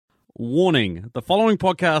Warning, the following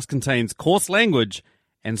podcast contains coarse language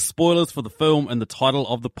and spoilers for the film and the title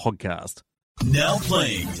of the podcast. Now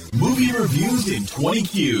playing movie reviews in 20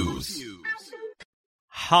 Qs.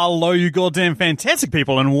 Hello, you goddamn fantastic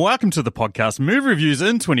people, and welcome to the podcast Movie Reviews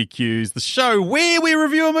in 20 Qs, the show where we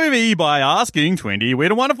review a movie by asking 20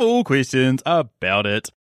 weird and wonderful questions about it.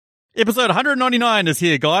 Episode 199 is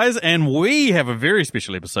here, guys, and we have a very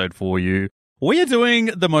special episode for you. We are doing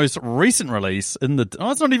the most recent release in the...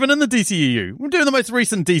 Oh, it's not even in the DCEU. We're doing the most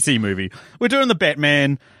recent DC movie. We're doing the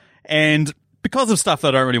Batman, and because of stuff that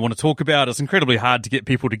I don't really want to talk about, it's incredibly hard to get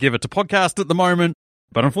people to give it to podcast at the moment.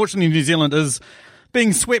 But unfortunately, New Zealand is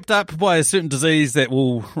being swept up by a certain disease that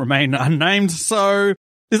will remain unnamed. So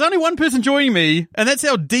there's only one person joining me, and that's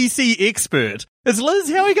our DC expert. It's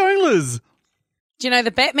Liz. How are you going, Liz? Do you know,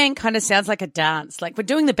 the Batman kind of sounds like a dance. Like, we're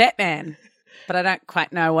doing the Batman, but I don't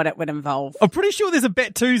quite know what it would involve. I'm pretty sure there's a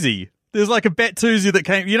Bat-toozy. There's like a Bat-toozy that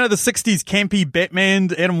came, you know, the 60s campy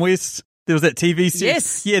Batman, Adam West. There was that TV series.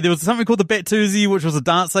 Yes. Yeah, there was something called the Bat-toozy, which was a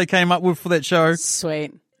dance they came up with for that show.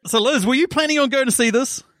 Sweet. So, Liz, were you planning on going to see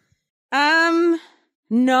this?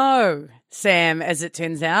 No, Sam, as it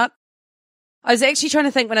turns out. I was actually trying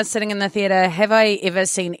to think when I was sitting in the theatre, have I ever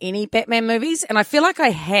seen any Batman movies? And I feel like I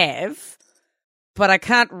have, but I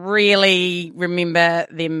can't really remember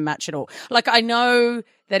them much at all. Like, I know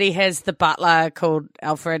that he has the butler called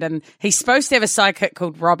Alfred, and he's supposed to have a sidekick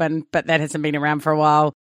called Robin, but that hasn't been around for a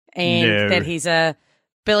while. And that he's a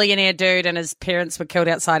billionaire dude and his parents were killed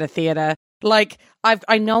outside a theatre. Like,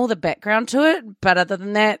 I know the background to it, but other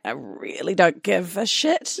than that, I really don't give a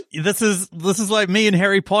shit. This is like me and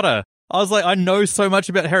Harry Potter. I was like, I know so much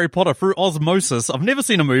about Harry Potter through osmosis. I've never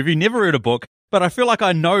seen a movie, never read a book, but I feel like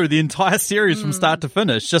I know the entire series from start to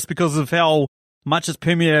finish just because of how much it's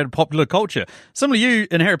permeated popular culture. Similar to you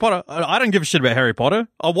in Harry Potter, I don't give a shit about Harry Potter.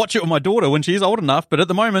 I'll watch it with my daughter when she's old enough, but at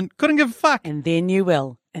the moment, couldn't give a fuck. And then you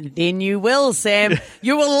will. And then you will, Sam.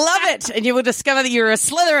 You will love it, and you will discover that you're a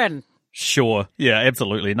Slytherin. Sure. Yeah,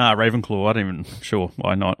 absolutely. Nah, Ravenclaw. I don't even... Sure,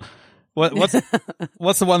 why not? What's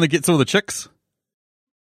the one that gets all the chicks?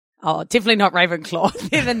 Oh, definitely not Ravenclaw.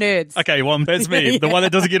 They're the nerds. Okay, well, that's me. Yeah. The one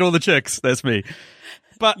that doesn't get all the chicks. That's me.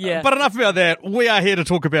 But enough about that. We are here to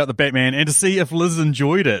talk about the Batman and to see if Liz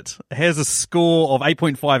enjoyed it. It has a score of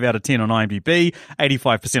 8.5 out of 10 on IMDb,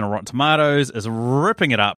 85% on Rotten Tomatoes, is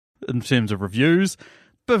ripping it up in terms of reviews.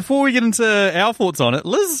 Before we get into our thoughts on it,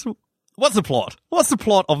 Liz, what's the plot? What's the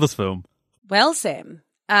plot of this film? Well, Sam,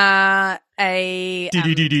 I hate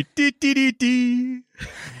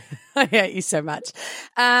you so much.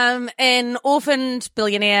 An orphaned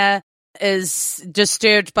billionaire is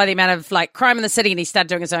disturbed by the amount of like crime in the city, and he started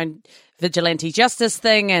doing his own vigilante justice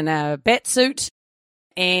thing in a bat suit,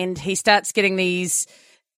 and he starts getting these.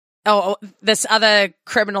 This other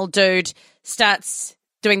criminal dude starts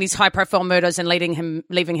doing these high-profile murders and leaving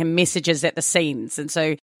him messages at the scenes, and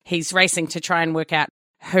so he's racing to try and work out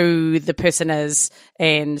who the person is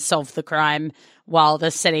and solve the crime, while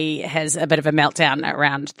the city has a bit of a meltdown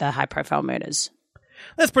around the high-profile murders.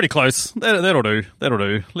 That's pretty close. That'll do.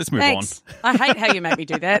 Let's move on. I hate how you make me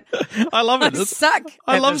do that. I love it. I suck.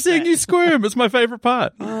 I love seeing you squirm. It's my favourite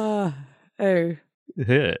part. Oh.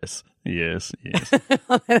 Yes.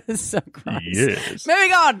 That is so gross. Yes.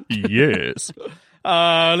 Moving on. Yes.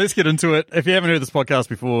 Let's get into it. If you haven't heard this podcast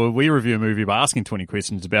before, we review a movie by asking 20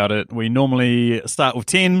 questions about it. We normally start with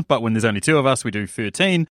 10, but when there's only 2 of us, we do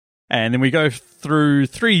 13. And then we go through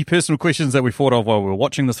 3 personal questions that we thought of while we were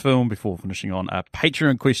watching this film before finishing on a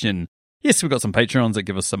Patreon question. Yes, we've got some Patreons that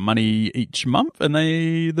give us some money each month, and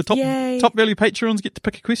the top value Patreons get to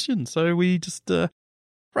pick a question. So we just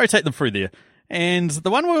rotate them through there. And the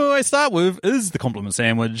one we always start with is the compliment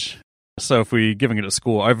sandwich. So if we're giving it a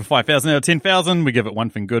score over 5,000 out of 10,000, we give it 1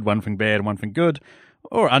 thing good, 1 thing bad, and 1 thing good.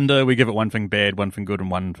 Or under, we give it 1 thing bad, 1 thing good, and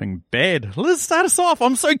 1 thing bad. Liz, start us off.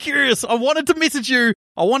 I'm so curious. I wanted to message you.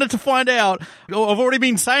 I wanted to find out. I've already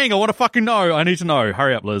been saying I want to fucking know. I need to know.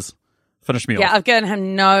 Hurry up, Liz. Finish me off. Yeah, I've given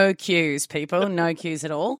him no cues, people. No cues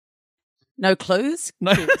at all. No clues?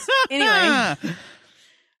 No. Clues. Anyway.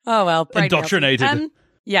 Oh, well. Brady Indoctrinated.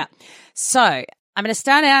 Yeah. So I'm going to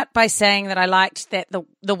start out by saying that I liked that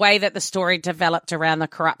the way that the story developed around the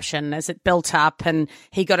corruption as it built up, and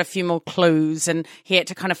he got a few more clues and he had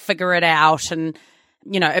to kind of figure it out, and,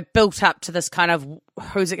 you know, it built up to this kind of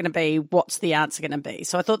who's it going to be, what's the answer going to be.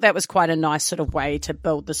 So I thought that was quite a nice sort of way to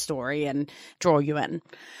build the story and draw you in.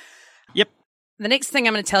 Yep. The next thing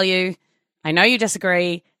I'm going to tell you, I know you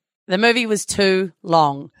disagree, the movie was too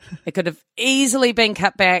long. It could have easily been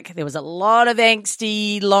cut back. There was a lot of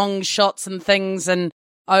angsty, long shots and things and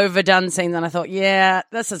overdone scenes. And I thought, yeah,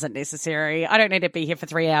 this isn't necessary. I don't need to be here for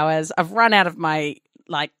 3 hours. I've run out of my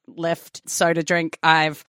like lift, soda drink.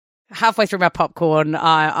 I've halfway through my popcorn.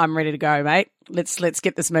 I'm ready to go, mate. Let's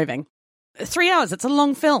get this moving. 3 hours. It's a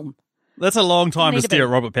long film. That's a long time to Need a stare bit. at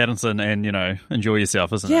Robert Pattinson and, enjoy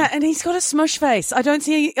yourself, isn't it? Yeah, and he's got a smush face. I don't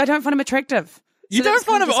find him attractive. You So don't that's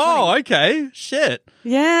find him... kind of Oh, disappointing. okay. Shit.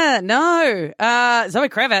 Yeah, no. Zoe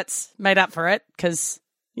Kravitz made up for it because,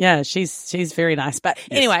 yeah, she's very nice. But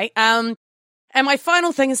anyway, and my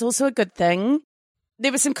final thing is also a good thing.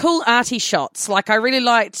 There were some cool arty shots. Like, I really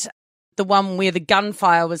liked the one where the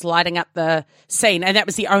gunfire was lighting up the scene, and that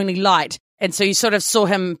was the only light. And so you sort of saw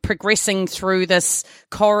him progressing through this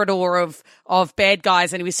corridor of bad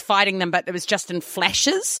guys, and he was fighting them, but it was just in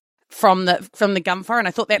flashes from the gunfire. And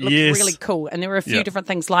I thought that looked Yes. really cool. And there were a few Yep. different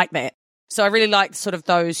things like that. So I really liked sort of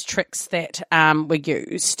those tricks that were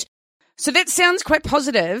used. So that sounds quite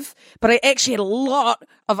positive, but I actually had a lot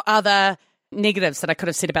of other negatives that I could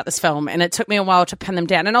have said about this film, and it took me a while to pin them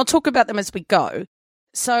down. And I'll talk about them as we go.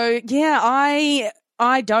 So yeah,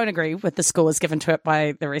 I don't agree with the scores given to it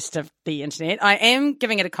by the rest of the internet. I am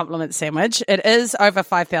giving it a compliment sandwich. It is over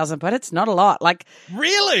 5,000, but it's not a lot. Like,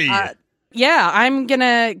 Really? yeah, I'm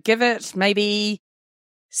gonna give it maybe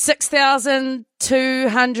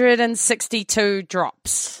 6,262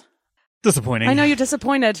 drops. Disappointing. I know you're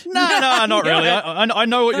disappointed. No, not really. I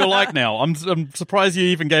know what you're like now. I'm surprised you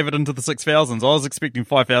even gave it into the 6,000s. I was expecting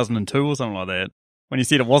 5,002 or something like that. When you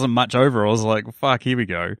said it wasn't much over, I was like, fuck, here we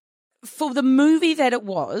go. For the movie that it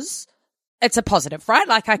was, it's a positive, right?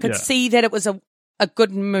 Like, I could Yeah. see that it was a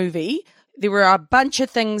good movie. There were a bunch of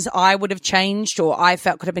things I would have changed or I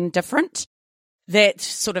felt could have been different. That's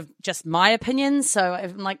sort of just my opinion. So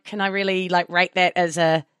I'm like, can I really like rate that as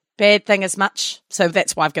a bad thing as much? So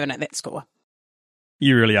that's why I've given it that score.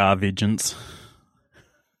 You really are vengeance.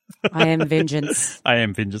 I am vengeance. I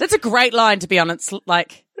am vengeance. That's a great line, to be honest.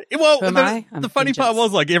 Like, Well, Who am I? I'm the funny part vengeance.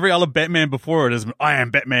 was, like, every other Batman before it is, I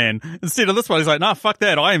am Batman. Instead of this one, he's like, nah, fuck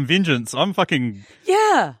that. I am vengeance. I'm fucking...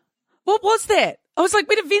 yeah. What was that? I was like,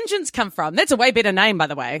 where did vengeance come from? That's a way better name, by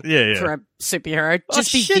the way. Yeah. For a superhero. Oh,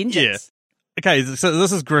 Just be shit, vengeance. Okay, so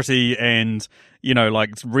this is gritty and, like,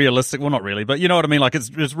 it's realistic. Well, not really, but you know what I mean? Like,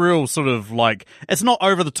 it's real sort of, like, it's not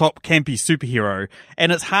over-the-top campy superhero.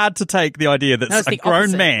 And it's hard to take the idea that No, it's a the grown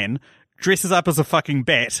opposite. man dresses up as a fucking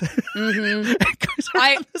bat Mm-hmm. and goes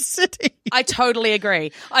around the city. I totally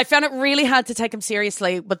agree. I found it really hard to take him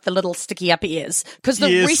seriously with the little sticky up ears because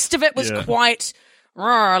the Yes. rest of it was Yeah. quite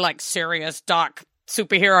like serious, dark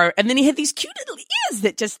superhero. And then he had these cute little ears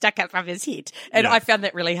that just stuck up from his head. And Yeah. I found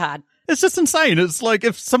that really hard. It's just insane. It's like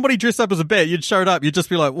if somebody dressed up as a bat, you'd showed up, you'd just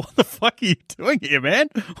be like, what the fuck are you doing here, man?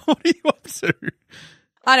 What are you up to?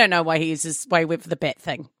 I don't know why he uses way with the bat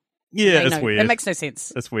thing. Yeah, it's No, weird. It makes no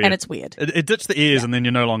sense. It's weird. And it's weird. It ditched the ears and then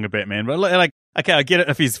you're no longer Batman. But like, okay, I get it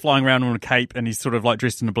if he's flying around on a cape and he's sort of like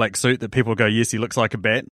dressed in a black suit that people go, yes, he looks like a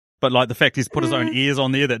bat. But like the fact he's put his own ears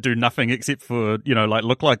on there that do nothing except for, like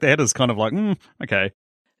look like that is kind of like, okay.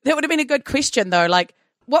 That would have been a good question, though. Like,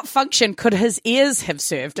 what function could his ears have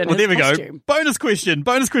served in Well, his there we costume? go. Bonus question,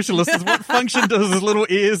 listeners. What function does his little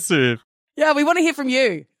ears serve? Yeah, we want to hear from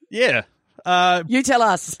you. Yeah. You tell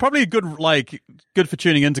us. Probably good for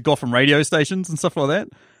tuning into Gotham radio stations and stuff like that.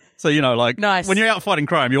 So, like, Nice. when you're out fighting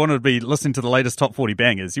crime, you want to be listening to the latest top 40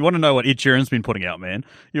 bangers. You want to know what Ed Sheeran's been putting out, man.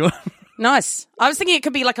 Nice. I was thinking it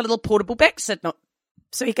could be like a little portable bat signal.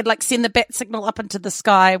 So he could like send the bat signal up into the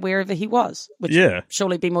sky wherever he was, which Yeah. would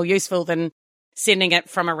surely be more useful than sending it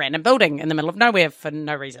from a random building in the middle of nowhere for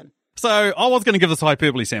no reason. So I was going to give this a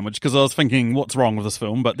hyperbole sandwich because I was thinking, what's wrong with this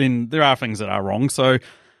film? But then there are things that are wrong. So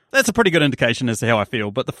that's a pretty good indication as to how I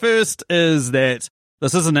feel. But the first is that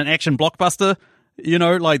this isn't an action blockbuster.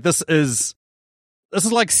 Like this is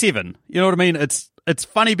like Seven. You know what I mean? It's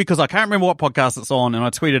funny because I can't remember what podcast it's on, and I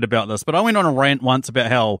tweeted about this, but I went on a rant once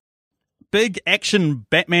about how big action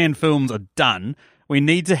Batman films are done. We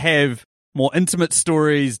need to have more intimate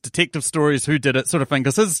stories, detective stories, who did it, sort of thing.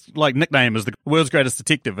 Because his like nickname is the world's greatest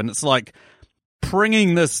detective, and it's like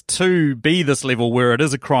bringing this to be this level where it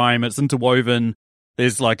is a crime, it's interwoven.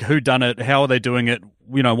 There's like who done it, how are they doing it,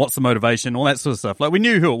 what's the motivation, all that sort of stuff. Like we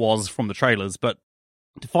knew who it was from the trailers, but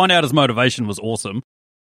to find out his motivation was awesome.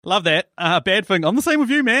 Love that. Bad thing, I'm the same with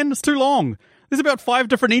you, man. It's too long. There's about 5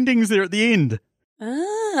 different endings there at the end.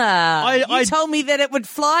 You told me that it would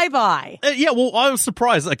fly by. Yeah, well, I was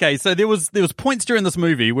surprised. Okay, so there was points during this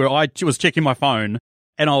movie where I was checking my phone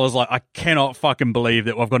and I was like, I cannot fucking believe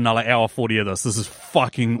that I've got another hour 40 of this. This is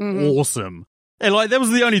fucking awesome. And like, that was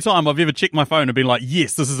the only time I've ever checked my phone and been like,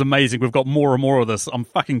 yes, this is amazing. We've got more and more of this. I'm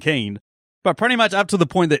fucking keen. But pretty much up to the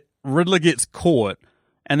point that Riddler gets caught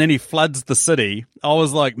and then he floods the city, I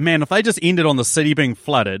was like, man, if they just ended on the city being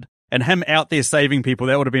flooded and him out there saving people,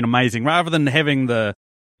 that would have been amazing. Rather than having the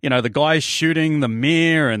guy shooting the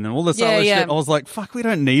mayor and all this other shit, I was like, fuck, we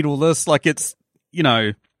don't need all this. Like, it's,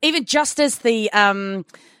 Even just as the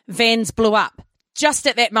vans blew up, just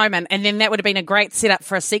at that moment, and then that would have been a great setup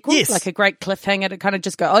for a sequel, like a great cliffhanger to kind of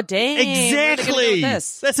just go, oh, damn. Exactly.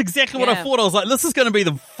 That's exactly what I thought. I was like, this is going to be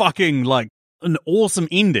the fucking, like, an awesome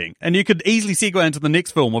ending. And you could easily segue into the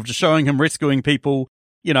next film of just showing him rescuing people,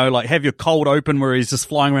 like have your cold open where he's just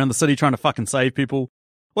flying around the city trying to fucking save people.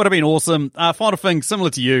 Would have been awesome. Final thing, similar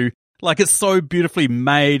to you, like, it's so beautifully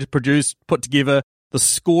made, produced, put together. The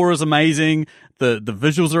score is amazing. The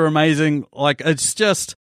visuals are amazing. Like, it's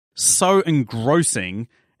just so engrossing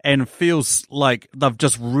and feels like they've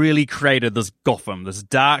just really created this Gotham, this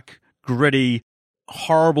dark, gritty,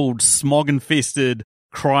 horrible, smog-infested,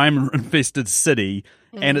 crime-infested city.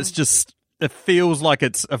 And it's just, it feels like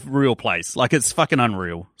it's a real place. Like, it's fucking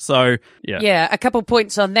unreal. So, yeah. Yeah, a couple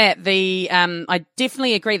points on that. I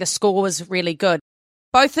definitely agree the score was really good.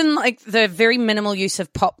 Both in, like, the very minimal use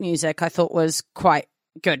of pop music I thought was quite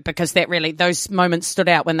good, because that really, those moments stood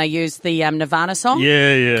out when they used the Nirvana song.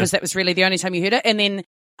 Yeah. Because that was really the only time you heard it. And then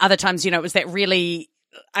other times, it was that really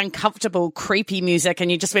uncomfortable, creepy music,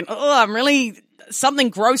 and you just went, oh, something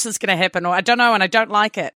gross is going to happen, or I don't know, and I don't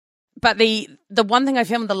like it. But the one thing I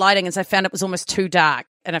found with the lighting is I found it was almost too dark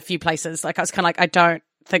in a few places. Like, I was kind of like, I don't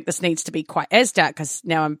think this needs to be quite as dark, because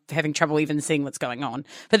now I'm having trouble even seeing what's going on.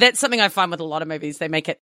 But that's something I find with a lot of movies. They make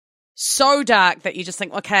it so dark that you just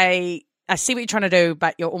think, okay, I see what you're trying to do,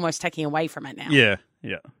 but you're almost taking away from it now. Yeah,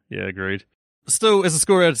 agreed. Still, as a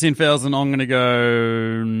score out of 10,000, I'm going to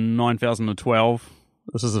go 9,012.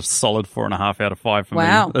 This is a solid 4.5 out of 5 for me.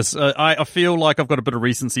 Wow. I feel like I've got a bit of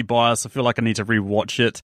recency bias. I feel like I need to rewatch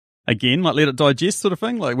it again, like let it digest sort of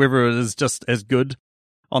thing, like whether it is just as good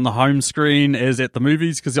on the home screen as at the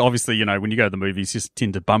movies, because obviously, when you go to the movies, you just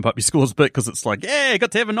tend to bump up your scores a bit because it's like, yeah,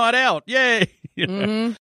 got to have a night out, yay!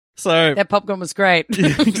 So that popcorn was great.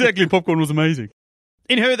 Exactly, popcorn was amazing.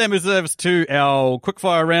 Anywho, that moves us to our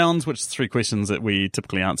quickfire rounds, which is 3 questions that we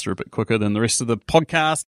typically answer a bit quicker than the rest of the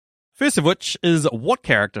podcast. First of which is, what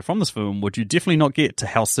character from this film would you definitely not get to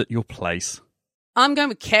house sit your place? I'm going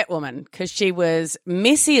with Catwoman, because she was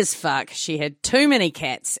messy as fuck. She had too many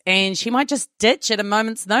cats, and she might just ditch at a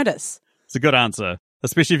moment's notice. It's a good answer,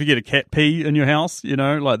 especially if you get a cat pee in your house,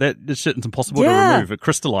 like that. This shit is impossible to remove. It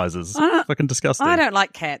crystallizes. Fucking disgusting. I don't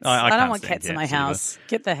like cats. I don't want stand cats in my house. either.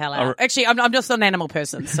 Get the hell out. Actually, I'm just an animal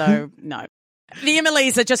person, so no. The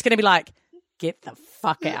Emilys are just going to be like, get the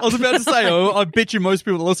fuck out. I was about to say, I bet you most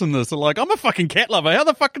people that listen to this are like, I'm a fucking cat lover. How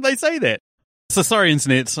the fuck can they say that? So sorry,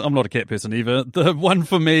 internet, I'm not a cat person either. The one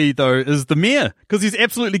for me, though, is the mayor, because he's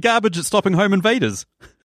absolutely garbage at stopping home invaders.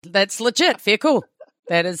 That's legit. Fair call.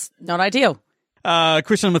 That is not ideal.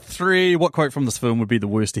 Question number 3, what quote from this film would be the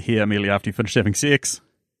worst to hear immediately after you finish having sex?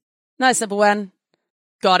 Nice simple one.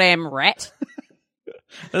 Goddamn rat.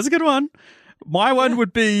 That's a good one. My one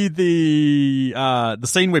would be the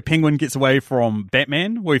scene where Penguin gets away from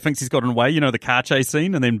Batman, where he thinks he's gotten away, the car chase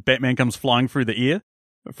scene, and then Batman comes flying through the air,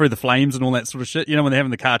 through the flames and all that sort of shit. When they're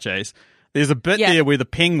having the car chase, there's a bit there where the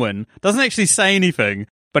Penguin doesn't actually say anything,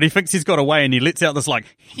 but he thinks he's got away, and he lets out this like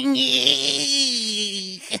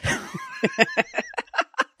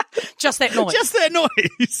just that noise. Just that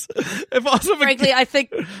noise. If I was Frankly, I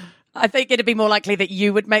think it'd be more likely that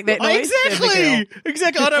you would make that noise.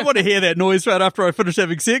 Exactly. I don't want to hear that noise right after I finish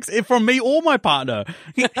having sex, from me or my partner.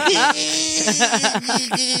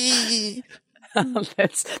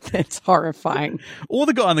 That's horrifying. Or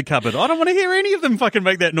the guy in the cupboard. I don't want to hear any of them fucking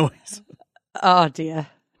make that noise. Oh dear.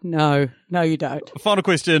 No, you don't. Final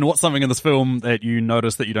question. What's something in this film that you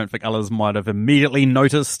noticed that you don't think others might have immediately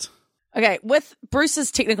noticed? Okay, with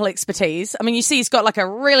Bruce's technical expertise, I mean, you see he's got like a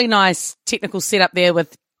really nice technical setup there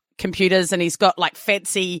with computers, and he's got like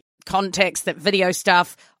fancy contacts that video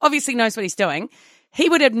stuff. Obviously knows what he's doing. He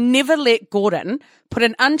would have never let Gordon put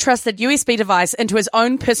an untrusted USB device into his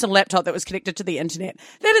own personal laptop that was connected to the internet.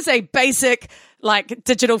 That is a basic, like,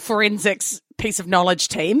 digital forensics piece of knowledge,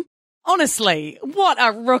 team. Honestly, what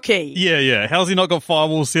a rookie. Yeah. How's he not got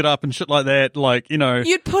firewalls set up and shit like that? Like,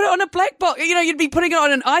 You'd put it on a black box. You'd be putting it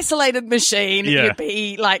on an isolated machine. Yeah. You'd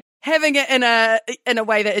be, like, having it in a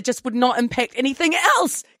way that it just would not impact anything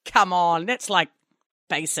else. Come on. That's, like,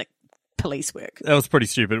 basic police work. That was pretty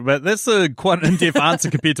stupid, but that's quite an in-depth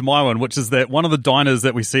answer compared to my one, which is that one of the diners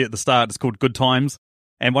that we see at the start is called Good Times,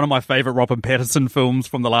 and one of my favourite Robert Pattinson films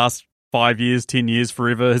from the last 5 years, 10 years,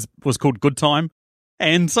 forever was called Good Time,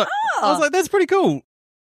 and so I was like, that's pretty cool.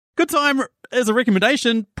 Good Time as a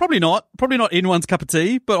recommendation, probably not anyone's cup of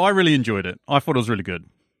tea, but I really enjoyed it. I thought it was really good.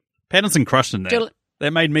 Pattinson crushed in that.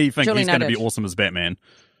 That made me think he's going to be awesome as Batman.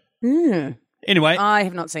 Anyway, I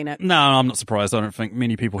have not seen it. no, I'm not surprised. I don't think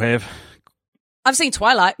many people have. I've seen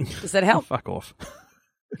Twilight. Does that help? Fuck off.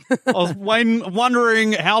 I was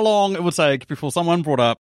wondering how long it would take before someone brought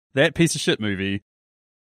up that piece of shit movie.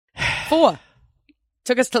 4.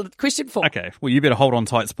 Took us to question 4. Okay, well, you better hold on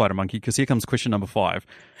tight, Spider Monkey, because here comes question number 5.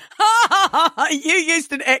 You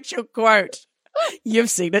used an actual quote. You've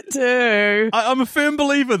seen it too. I'm a firm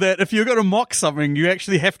believer that if you're going to mock something, you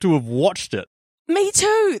actually have to have watched it. Me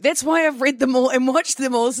too. That's why I've read them all and watched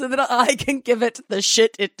them all so that I can give it the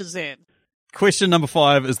shit it deserves. Question number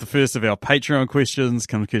 5 is the first of our Patreon questions,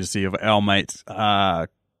 comes courtesy of our mate,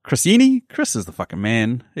 Chrisini. Chris is the fucking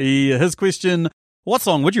man. His question, what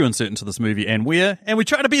song would you insert into this movie and where? And we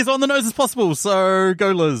try to be as on the nose as possible, so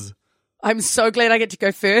go Liz. I'm so glad I get to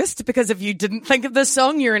go first, because if you didn't think of this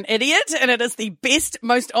song, you're an idiot, and it is the best,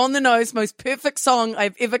 most on the nose, most perfect song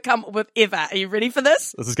I've ever come up with ever. Are you ready for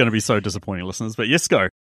this? This is going to be so disappointing, listeners, but yes, go.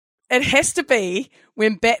 It has to be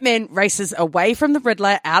when Batman races away from the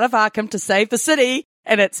Riddler out of Arkham to save the city,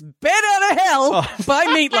 and it's Bat Out of Hell by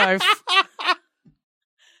Meatloaf.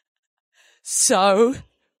 So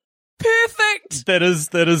perfect. That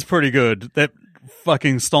is pretty good. That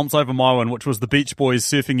fucking stomps over my one, which was the Beach Boys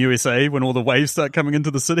Surfing USA when all the waves start coming into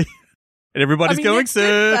the city and everybody's going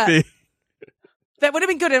surfing. That would have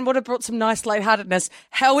been good and would have brought some nice lightheartedness.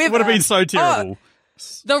 However, it would have been so terrible.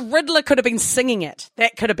 The Riddler could have been singing it.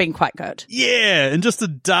 That could have been quite good. Yeah, and just a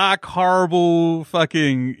dark, horrible,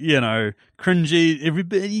 fucking, cringy,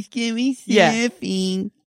 everybody's going surfing. Yeah.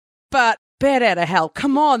 But Bat Out of Hell,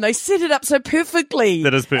 come on, they set it up so perfectly.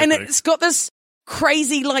 That is perfect. And it's got this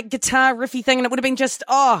crazy, guitar riffy thing, and it would have been just,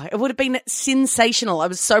 it would have been sensational. I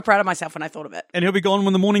was so proud of myself when I thought of it. And he'll be gone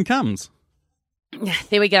when the morning comes.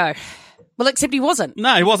 There we go. Well, except he wasn't.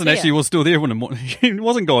 No, he wasn't actually. He was still there when he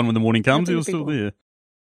wasn't gone when the morning comes. He was still there.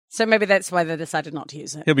 So maybe that's why they decided not to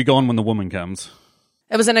use it. He'll be gone when the woman comes.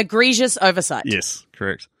 It was an egregious oversight. Yes,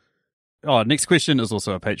 correct. Oh, next question is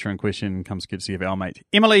also a Patreon question. Comes courtesy of our mate,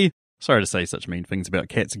 Emily. Sorry to say such mean things about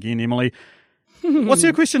cats again, Emily. What's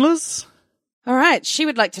your question, Liz? All right. She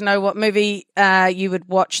would like to know what movie you would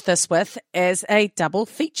watch this with as a double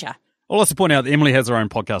feature. I'll also point out that Emily has her own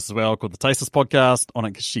podcast as well called the Tasteless Podcast. On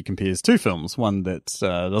it, she compares 2 films. One that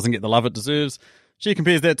doesn't get the love it deserves. She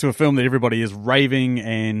compares that to a film that everybody is raving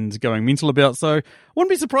and going mental about. So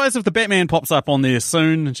wouldn't be surprised if the Batman pops up on there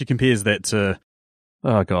soon. And she compares that to,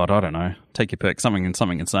 oh God, I don't know. Take your pick. Something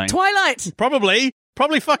insane. Twilight! Probably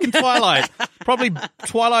fucking Twilight. Probably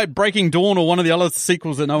Twilight Breaking Dawn or one of the other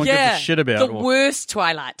sequels that no one gives a shit about. The worst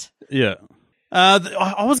Twilight. Yeah.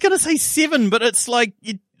 I was going to say 7, but it's like,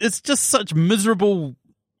 it's just such miserable,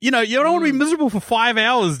 you don't want to be miserable for 5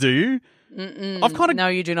 hours, do you? I've No,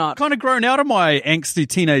 you do not. kind of grown out of my angsty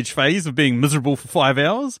teenage phase of being miserable for 5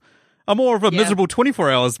 hours. I'm more of a miserable 24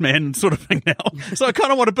 hours man sort of thing now. So I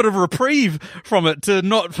kind of want a bit of a reprieve from it to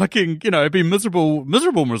not fucking, be miserable.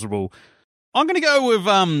 I'm going to go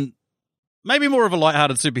with, maybe more of a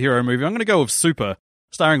lighthearted superhero movie. I'm going to go with Super,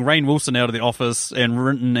 starring Rainn Wilson out of The Office and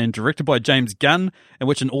written and directed by James Gunn, in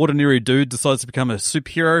which an ordinary dude decides to become a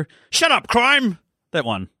superhero. Shut up, crime! That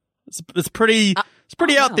one. It's pretty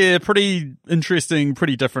out there, pretty interesting,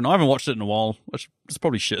 pretty different. I haven't watched it in a while, which is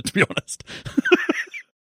probably shit, to be honest.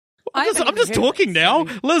 I'm just talking now.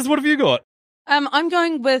 Liz, what have you got? I'm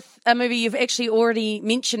going with a movie you've actually already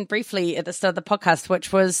mentioned briefly at the start of the podcast,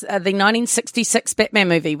 which was the 1966 Batman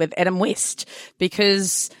movie with Adam West,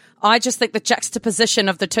 because I just think the juxtaposition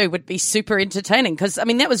of the two would be super entertaining, because,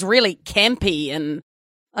 that was really campy, and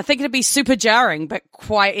I think it'd be super jarring, but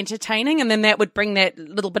quite entertaining, and then that would bring that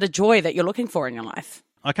little bit of joy that you're looking for in your life.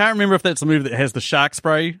 I can't remember if that's the movie that has the shark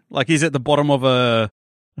spray. Like, he's at the bottom of a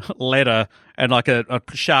ladder, and a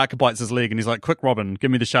shark bites his leg, and he's like, "Quick, Robin,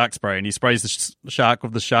 give me the shark spray," and he sprays the shark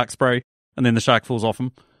with the shark spray, and then the shark falls off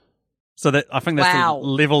him. So I think that's the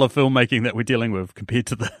level of filmmaking that we're dealing with compared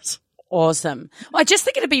to this. Awesome. I just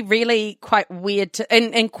think it'd be really quite weird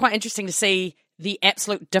and quite interesting to see the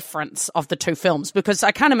absolute difference of the two films, because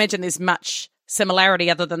I can't imagine there's much similarity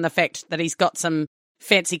other than the fact that he's got some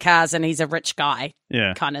fancy cars and he's a rich guy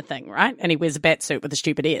kind of thing, right? And he wears a bat suit with the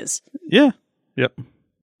stupid ears. Yeah. Yep.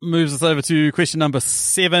 Moves us over to question number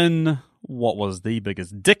 7. What was the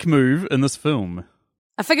biggest dick move in this film?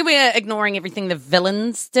 I figure we're ignoring everything the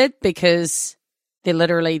villains did, because they're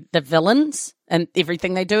literally the villains and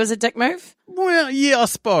everything they do is a dick move. Well, yeah, I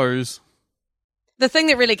suppose. The thing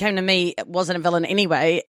that really came to me wasn't a villain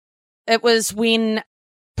anyway. It was when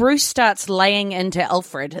Bruce starts laying into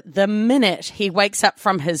Alfred the minute he wakes up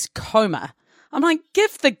from his coma. I'm like,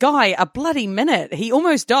 give the guy a bloody minute. He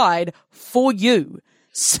almost died for you.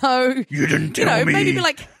 So, you didn't tell me. Maybe be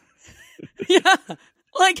like, yeah,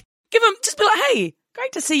 like just be like, hey,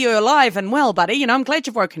 great to see you alive and well, buddy. You know, I'm glad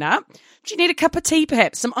you've woken up. Do you need a cup of tea,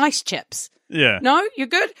 perhaps? Some ice chips? Yeah. No? You're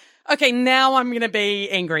good? Okay, now I'm going to be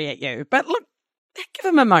angry at you. But look, give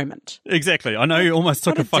him a moment. Exactly. I know you almost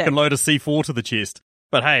took What a a fucking dick. load of C4 to the chest,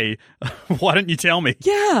 but hey, why didn't you tell me?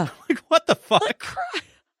 Yeah. Like, what the fuck? Like,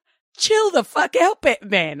 chill the fuck out,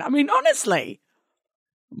 Batman. I mean, honestly.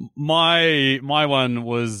 My one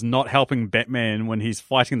was not helping Batman when he's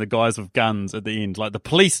fighting the guys with guns at the end, like the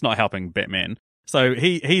police not helping Batman. So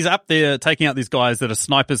he's up there taking out these guys that are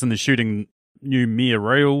snipers and they're shooting new Mia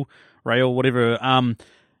Rail, whatever.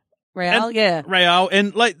 Real, yeah. Rail,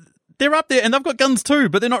 and like they're up there and they've got guns too,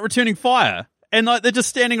 but they're not returning fire. And like they're just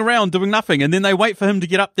standing around doing nothing, and then they wait for him to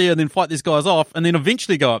get up there and then fight these guys off, and then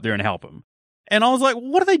eventually go up there and help him. And I was like,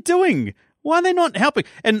 what are they doing? Why are they not helping?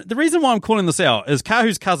 And the reason why I'm calling this out is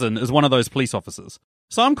Kahu's cousin is one of those police officers.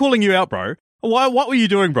 So I'm calling you out, bro. What were you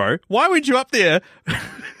doing, bro? Why weren't you up there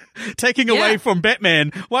taking away from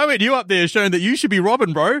Batman? Why weren't you up there showing that you should be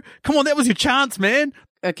Robin, bro? Come on, that was your chance, man.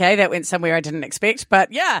 Okay, that went somewhere I didn't expect,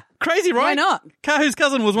 but yeah. Crazy, right? Why not? Kahu's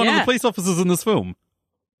cousin was one of the Yeah. police officers in this film.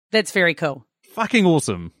 That's very cool. Fucking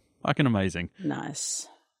awesome. Fucking amazing. Nice.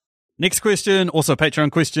 Next question, also a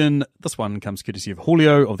Patreon question. This one comes courtesy of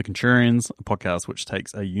Julio of the Contrarians, a podcast which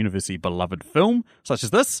takes a universally beloved film, such as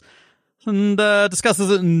this, and discusses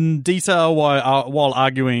it in detail while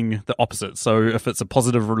arguing the opposite. So if it's a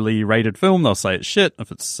positively rated film, they'll say it's shit.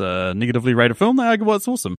 If it's a negatively rated film, they argue why it's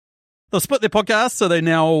awesome. They'll split their podcast, so they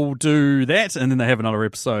now do that, and then they have another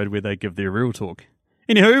episode where they give their real talk.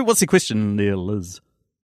 Anywho, what's the question there, Liz?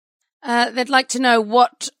 They'd like to know,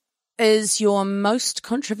 what is your most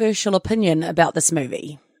controversial opinion about this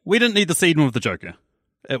movie? We didn't need the scene with the Joker.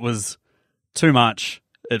 It was too much.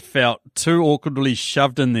 It felt too awkwardly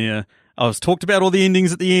shoved in there. I was talked about all the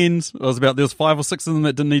endings at the end. There was 5 or 6 of them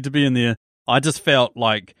that didn't need to be in there. I just felt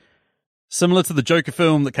like, similar to the Joker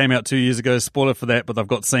film that came out 2 years ago, spoiler for that, but they've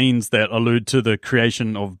got scenes that allude to the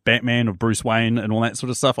creation of Batman, of Bruce Wayne, and all that sort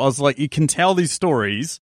of stuff. I was like, you can tell these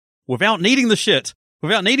stories without needing the shit,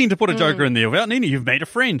 without needing to put a Joker in there, without needing, you've made a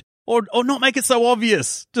friend. Or not make it so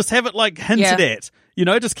obvious. Just have it like hinted at. You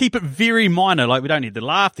know, just keep it very minor. Like, we don't need the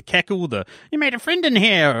laugh, the cackle, you made a friend in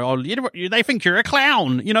here, or they think you're a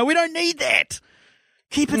clown. You know, we don't need that.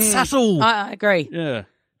 Keep it subtle. I agree. Yeah.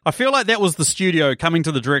 I feel like that was the studio coming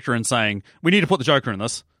to the director and saying, we need to put the Joker in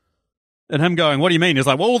this. And him going, what do you mean? He's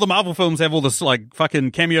like, well, all the Marvel films have all this like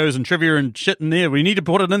fucking cameos and trivia and shit in there. We need to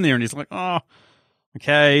put it in there. And he's like, oh,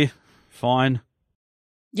 okay, fine.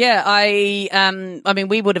 Yeah, I mean,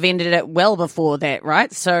 we would have ended it well before that,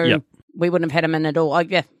 right? So we wouldn't have had him in at all.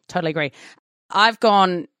 Yeah, totally agree. I've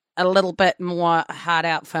gone a little bit more hard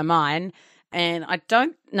out for mine, and I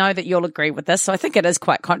don't know that you'll agree with this, so I think it is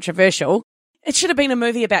quite controversial. It should have been a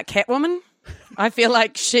movie about Catwoman. I feel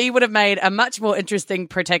like she would have made a much more interesting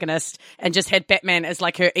protagonist and just had Batman as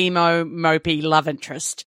like her emo, mopey love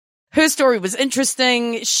interest. Her story was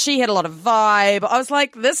interesting. She had a lot of vibe. I was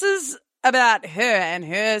like, this is about her and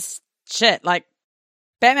her shit. Like,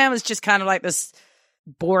 Batman was just kind of like this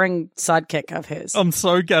boring sidekick of hers. I'm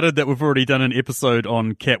so gutted that we've already done an episode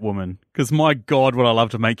on Catwoman, because my God, would I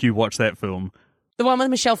love to make you watch that film. The one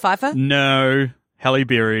with Michelle Pfeiffer? No, Halle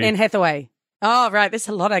Berry. Anne Hathaway. Oh, right. There's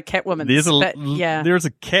a lot of Catwoman. There's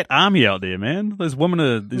a cat army out there, man. Those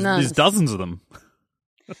women there's dozens of them.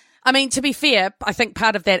 I mean, to be fair, I think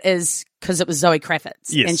part of that is because it was Zoe Kravitz,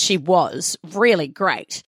 yes, and she was really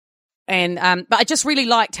great. And but I just really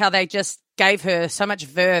liked how they just gave her so much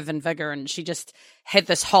verve and vigor, and she just had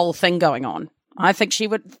this whole thing going on. I think it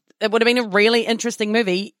would have been a really interesting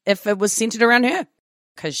movie if it was centered around her,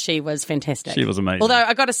 because she was fantastic. She was amazing. Although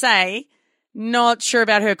I got to say, not sure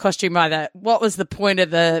about her costume either. What was the point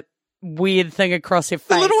of the weird thing across her face?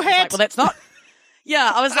 The little hat. Like, well, that's not.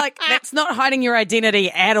 Yeah, I was like, that's not hiding your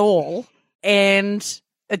identity at all, and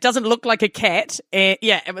it doesn't look like a cat. And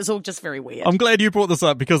yeah, it was all just very weird. I'm glad you brought this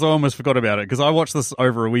up, because I almost forgot about it, because I watched this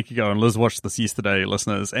over a week ago and Liz watched this yesterday,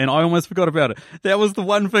 listeners, and I almost forgot about it. That was the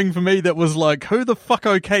one thing for me that was like, who the fuck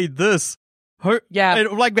okayed this? Yeah.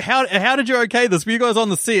 And like, how did you okay this? Were you guys on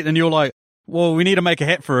the set and you're like, well, we need to make a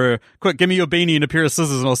hat for her. Quick, give me your beanie and a pair of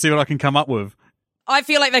scissors and I'll see what I can come up with. I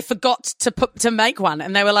feel like they forgot to make one,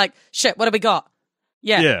 and they were like, shit, what have we got?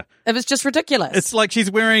 Yeah. It was just ridiculous. It's like she's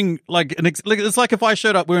wearing like it's like if I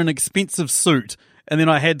showed up wearing an expensive suit and then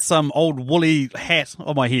I had some old woolly hat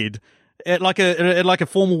on my head at like a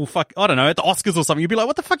formal I don't know, at the Oscars or something. You'd be like,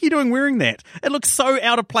 what the fuck are you doing wearing that? It looks so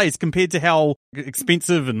out of place compared to how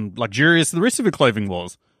expensive and luxurious the rest of her clothing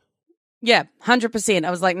was. Yeah, 100%. I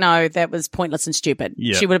was like, no, that was pointless and stupid.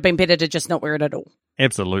 Yeah. She would have been better to just not wear it at all.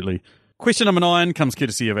 Absolutely. Question number 9 comes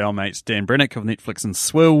courtesy of our mates Dan Brennick of Netflix and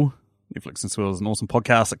Swill. Netflix and Swirl is an awesome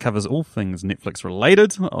podcast that covers all things Netflix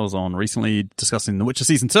related. I was on recently discussing The Witcher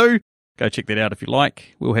Season 2. Go check that out if you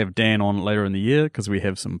like. We'll have Dan on later in the year because we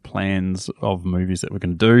have some plans of movies that we're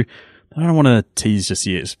going to do. I don't want to tease just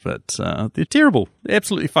yet, but they're terrible. They're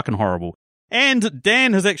absolutely fucking horrible. And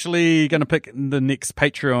Dan is actually going to pick the next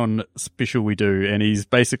Patreon special we do, and he's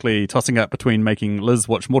basically tossing up between making Liz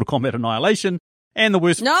watch Mortal Kombat Annihilation and the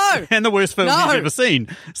worst film he's ever seen.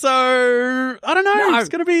 So I don't know. It's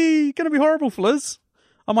going to be horrible for Liz.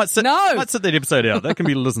 I might sit that episode out. That can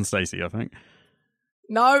be Liz and Stacey, I think.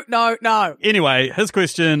 No. Anyway, his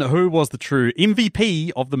question: who was the true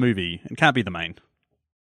MVP of the movie? It can't be the main.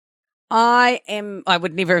 I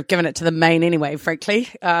would never have given it to the main anyway, frankly.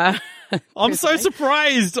 I'm so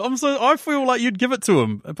surprised. I feel like you'd give it to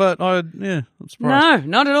him, but I'm surprised. No,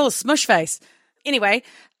 not at all. Smush face. Anyway,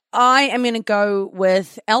 I am going to go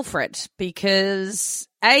with Alfred because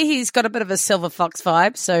A, he's got a bit of a Silver Fox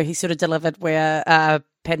vibe, so he sort of delivered where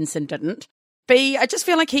Pattinson didn't. B, I just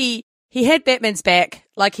feel like he had Batman's back.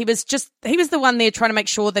 Like he was the one there trying to make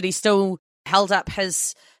sure that he still held up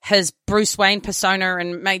his Bruce Wayne persona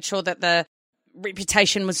and made sure that the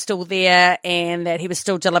reputation was still there and that he was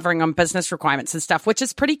still delivering on business requirements and stuff, which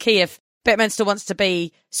is pretty key. If Batman still wants to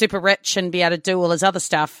be super rich and be able to do all his other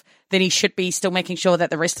stuff, then he should be still making sure that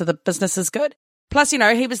the rest of the business is good. Plus,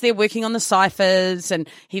 he was there working on the ciphers and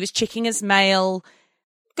he was checking his mail.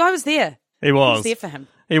 Guy was there. He was there for him.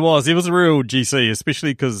 He was a real GC,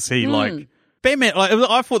 especially because he Batman. Like,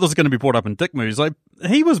 I thought this was going to be brought up in dick moves. Like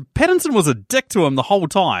Pattinson was a dick to him the whole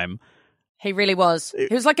time. He really was.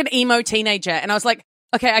 He was like an emo teenager, and I was like,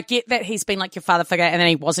 okay, I get that he's been like your father figure, and then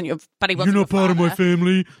he wasn't your part of my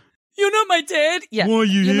family. You're not my dad. Yeah, why are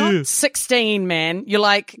you're here? Not 16, man. You're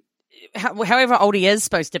like, however old he is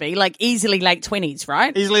supposed to be, like easily late 20s,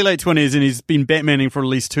 right? Easily late 20s, and he's been Batmaning for at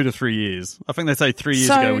least 2 to 3 years. I think they say 3 years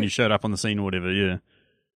ago when he showed up on the scene or whatever. Yeah.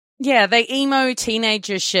 Yeah, the emo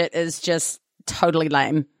teenager shit is just totally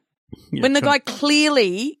lame. Yeah, when the guy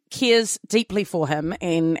clearly cares deeply for him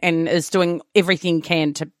and is doing everything he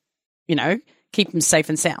can to, keep him safe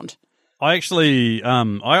and sound. I actually,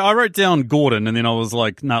 I wrote down Gordon and then I was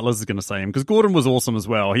like, nah, Liz is going to say him because Gordon was awesome as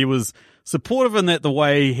well. He was supportive in that the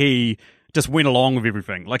way he just went along with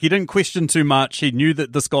everything. Like he didn't question too much. He knew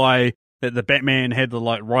that this guy, that the Batman had the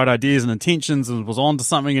right ideas and intentions and was on to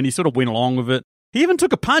something and he sort of went along with it. He even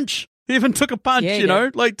took a punch. Yeah,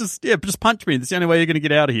 like just punch me. That's the only way you're going to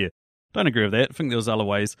get out of here. Don't agree with that. I think there was other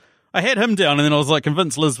ways. I had him down and then I was like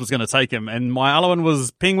convinced Liz was going to take him. And my other one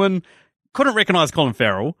was Penguin. Couldn't recognize Colin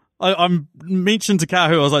Farrell. I mentioned to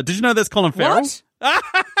Kahu, I was like, did you know that's Colin Farrell?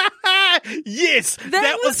 What? Yes,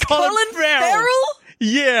 that was Colin Farrell?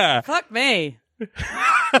 Yeah. Fuck me.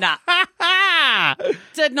 Nah.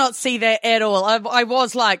 Did not see that at all. I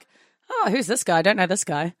was like, oh, who's this guy? I don't know this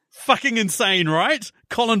guy. Fucking insane, right?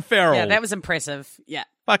 Colin Farrell. Yeah, that was impressive. Yeah.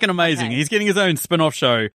 Fucking amazing. Okay. He's getting his own spin-off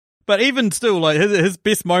show. But even still, like his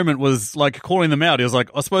best moment was like calling them out. He was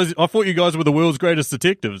like, I thought you guys were the world's greatest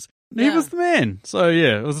detectives. Yeah. He was the man. So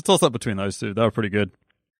yeah, it was a toss-up between those two. They were pretty good.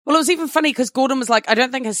 Well, it was even funny because Gordon was like, I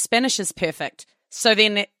don't think his Spanish is perfect. So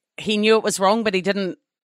then he knew it was wrong, but he didn't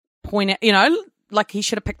point it, like he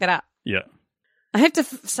should have picked that up. Yeah. I have to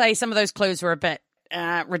say some of those clues were a bit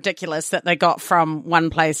ridiculous that they got from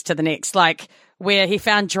one place to the next, like where he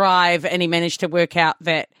found drive and he managed to work out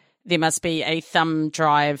that there must be a thumb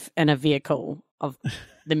drive in a vehicle of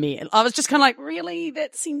the mayor. I was just kind of like, really?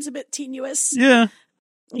 That seems a bit tenuous. Yeah.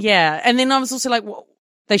 Yeah. And then I was also like, well,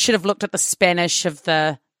 they should have looked at the Spanish of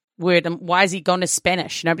the word and why has he gone to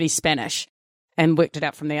Spanish? Nobody's Spanish, and worked it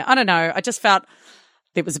out from there. I don't know. I just felt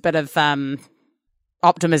there was a bit of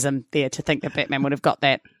optimism there to think that Batman would have got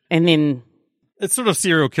that. And then it's sort of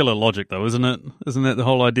serial killer logic, though, isn't it? Isn't that the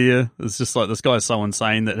whole idea? It's just like this guy's so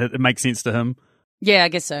insane that it makes sense to him. Yeah, I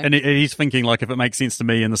guess so. And he's thinking, like, if it makes sense to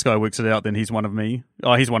me and this guy works it out, then he's one of me.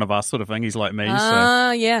 Oh, he's one of us sort of thing. He's like me.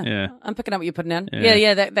 Yeah. I'm picking up what you're putting down.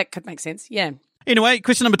 Yeah, that could make sense. Yeah. Anyway,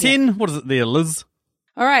 question number 10. Yeah. What is it there, Liz?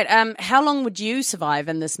 All right. How long would you survive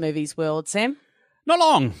in this movie's world, Sam? Not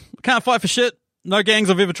long. Can't fight for shit. No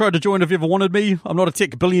gangs I've ever tried to join have ever wanted me. I'm not a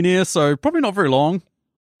tech billionaire, so probably not very long.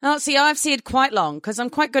 Oh, see, I've said quite long because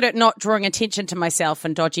I'm quite good at not drawing attention to myself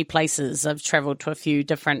in dodgy places. I've travelled to a few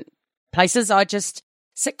different places. I just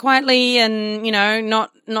sit quietly and,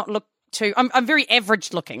 not look too... I'm very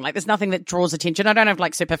average looking. Like, there's nothing that draws attention. I don't have,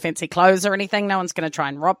 like, super fancy clothes or anything. No one's going to try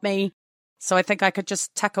and rob me. So I think I could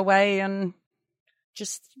just tuck away and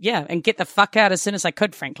and get the fuck out as soon as I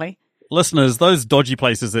could, frankly. Listeners, those dodgy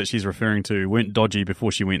places that she's referring to weren't dodgy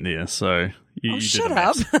before she went there, so you shut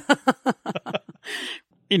up.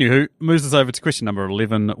 Anywho, moves us over to question number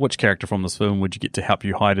 11. Which character from this film would you get to help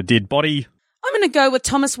you hide a dead body? I'm going to go with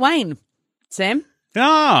Thomas Wayne, Sam.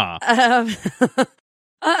 Ah!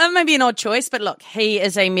 Maybe an odd choice, but look, he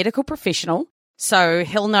is a medical professional, so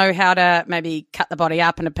he'll know how to maybe cut the body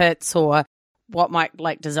up into bits or what might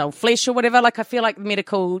like dissolve flesh or whatever. Like I feel like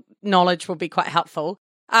medical knowledge will be quite helpful.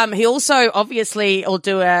 He also obviously will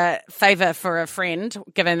do a favor for a friend,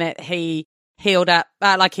 given that he healed up,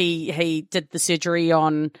 he did the surgery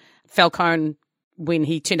on Falcone when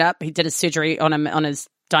he turned up. He did his surgery on him on his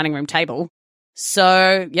dining room table.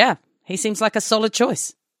 So yeah, he seems like a solid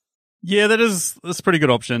choice. Yeah, that's a pretty good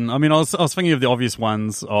option. I mean, I was thinking of the obvious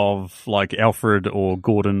ones of like Alfred or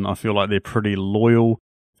Gordon. I feel like they're pretty loyal.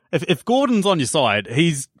 If Gordon's on your side,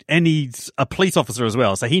 he's a police officer as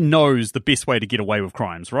well, so he knows the best way to get away with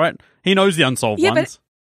crimes, right? He knows the unsolved ones.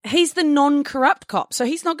 But he's the non-corrupt cop, so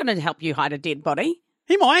he's not going to help you hide a dead body.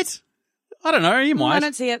 He might. I don't know. He might. I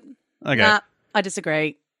don't see it. Okay. Nah, I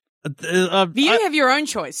disagree. You have your own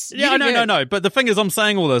choice. Yeah, no. But the thing is, I'm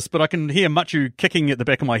saying all this, but I can hear Machu kicking at the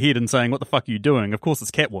back of my head and saying, "What the fuck are you doing?" Of course,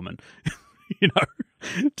 it's Catwoman. You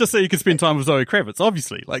know, just so you can spend time with Zoe Kravitz.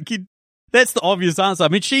 Obviously, that's the obvious answer. I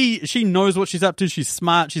mean, she knows what she's up to. She's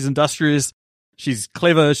smart. She's industrious. She's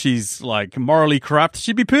clever. She's like morally corrupt.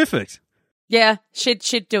 She'd be perfect. Yeah,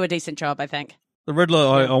 she'd do a decent job, I think. The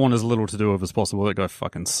Riddler, I want as little to do with as possible. That guy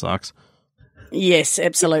fucking sucks. Yes,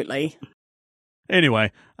 absolutely.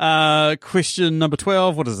 Anyway, question number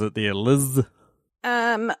 12. What is it there, Liz?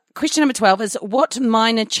 Question number 12 is, what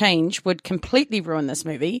minor change would completely ruin this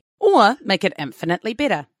movie or make it infinitely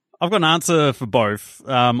better? I've got an answer for both.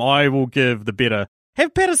 I will give the better.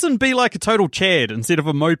 Have Patterson be like a total Chad instead of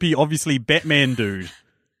a mopey, obviously Batman dude.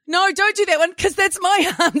 No, don't do that one, because that's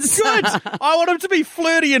my answer. Good. I want him to be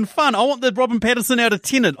flirty and fun. I want the Robin Pattinson out of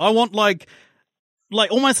Tenet. I want like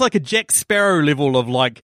almost like a Jack Sparrow level of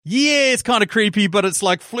like, yeah, it's kind of creepy, but it's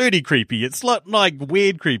like flirty creepy. It's like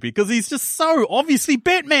weird creepy because he's just so obviously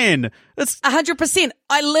Batman. It's 100%.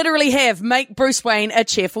 I literally have make Bruce Wayne a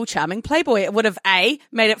cheerful, charming playboy. It would have A,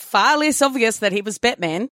 made it far less obvious that he was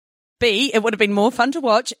Batman. B, it would have been more fun to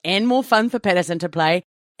watch and more fun for Patterson to play.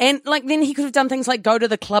 And then he could have done things like go to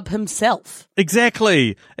the club himself.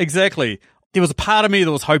 Exactly. There was a part of me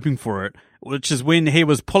that was hoping for it, which is when he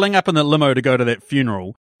was pulling up in the limo to go to that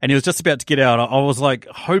funeral. And he was just about to get out. I was like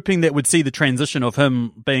hoping that we'd see the transition of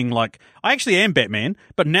him being like, I actually am Batman,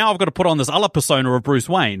 but now I've got to put on this other persona of Bruce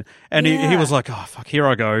Wayne. And he was like, oh, fuck, here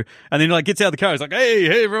I go. And then he like gets out of the car. He's like,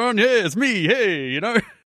 hey, everyone. Yeah, it's me. Hey, you know,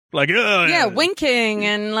 like, yeah, winking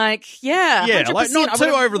and like, yeah, 100%. Like not too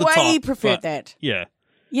over the top. I preferred that. Yeah.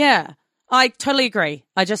 Yeah. I totally agree.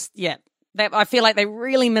 I feel like they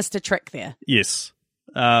really missed a trick there. Yes.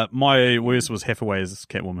 My worst was Hathaway as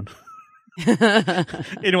Catwoman.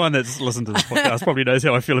 Anyone that's listened to this podcast probably knows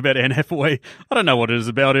how I feel about Anne Hathaway. I don't know what it is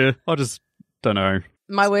about her. I just don't know.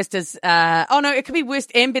 My worst is, it could be worst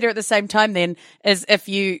and better at the same time then, is if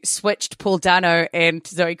you switched Paul Dano and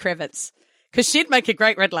Zoe Kravitz. Because she'd make a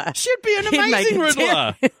great Riddler. She'd be an amazing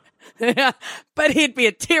Riddler. But he'd be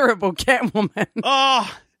a terrible Catwoman.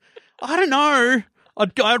 Oh, I don't know.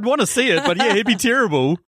 I'd want to see it, but yeah, he'd be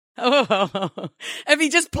terrible. Oh, if he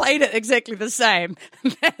just played it exactly the same,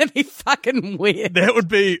 that'd be fucking weird. That would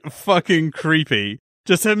be fucking creepy.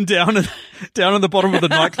 Just him down in the bottom of the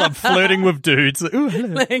nightclub flirting with dudes. Ooh,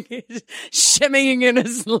 hello. Like, shimmying in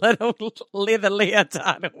his little leather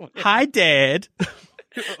leotard. Hi, Dad.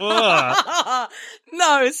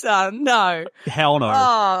 No, son, no. Hell no.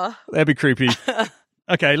 Oh. That'd be creepy.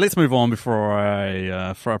 Okay, let's move on before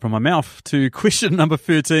I throw up in my mouth to question number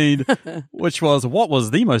 13, which was, what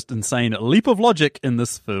was the most insane leap of logic in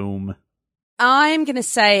this film? I'm going to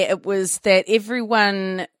say it was that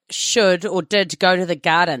everyone should or did go to the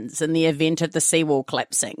gardens in the event of the seawall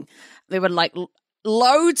collapsing. There were like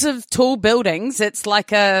loads of tall buildings. It's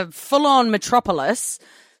like a full-on metropolis.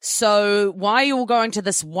 So why are you all going to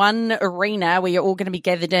this one arena where you're all going to be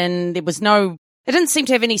gathered in? It didn't seem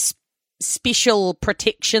to have any special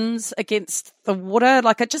protections against the water.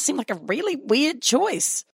 Like, it just seemed like a really weird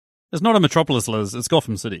choice. It's not a metropolis, Liz. It's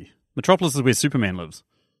Gotham City. Metropolis is where Superman lives.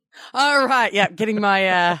 Oh, right. Yeah, getting my,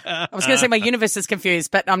 I was going to say my universe is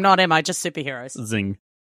confused, but I'm not, am I? Just superheroes. Zing.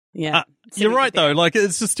 Yeah. You're right, though. Like,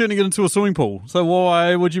 it's just turning it into a swimming pool. So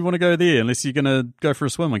why would you want to go there unless you're going to go for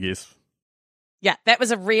a swim, I guess? Yeah, that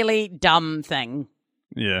was a really dumb thing.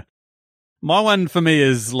 Yeah. My one for me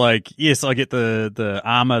is like, yes, I get the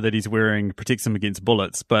armor that he's wearing protects him against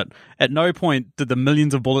bullets, but at no point did the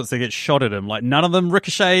millions of bullets that get shot at him, like none of them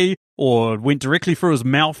ricochet or went directly through his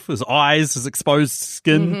mouth, his eyes, his exposed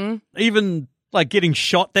skin. Mm-hmm. Even like getting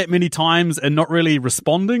shot that many times and not really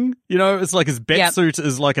responding. You know, it's like his bat suit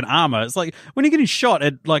is like an armor. It's like when you're getting shot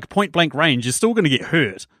at like point blank range, you're still going to get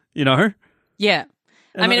hurt, you know? Yeah.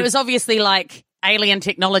 And I mean, it was obviously like alien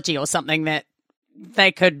technology or something that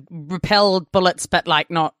they could repel bullets but like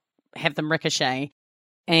not have them ricochet.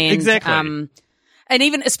 And, exactly. And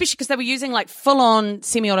even, especially because they were using like full-on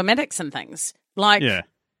semi-automatics and things. Like,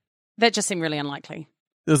 that just seemed really unlikely.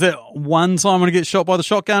 There's that one time when he gets shot by the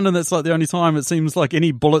shotgun, and that's like the only time it seems like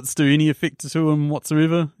any bullets do any effect to him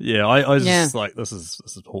whatsoever. Yeah, I was just like, this is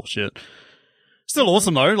horseshit. Still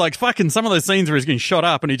awesome though. Like fucking some of those scenes where he's getting shot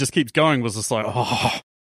up and he just keeps going was just like,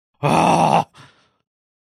 oh.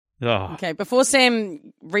 Okay, before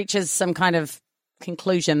Sam reaches some kind of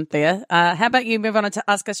conclusion there, how about you move on to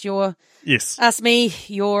ask me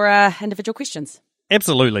your individual questions?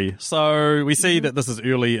 Absolutely. So we see that this is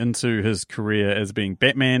early into his career as being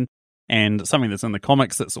Batman, and something that's in the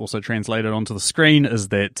comics that's also translated onto the screen is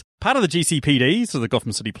that part of the GCPD, so the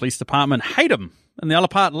Gotham City Police Department, hate him, and the other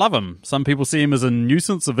part love him. Some people see him as a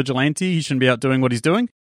nuisance, a vigilante. He shouldn't be out doing what he's doing.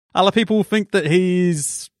 Other people think that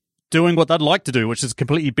he's doing what they'd like to do, which is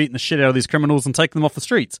completely beating the shit out of these criminals and taking them off the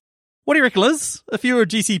streets. What do you reckon, Liz? If you were a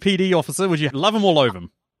GCPD officer, would you love him or loathe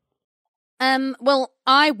him? Well,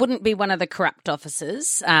 I wouldn't be one of the corrupt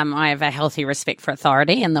officers. I have a healthy respect for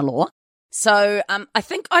authority and the law. So I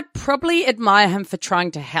think I'd probably admire him for trying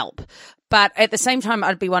to help. But at the same time,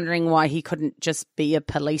 I'd be wondering why he couldn't just be a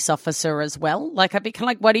police officer as well. Like, I'd be kind of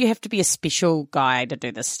like, why do you have to be a special guy to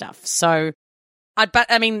do this stuff? So,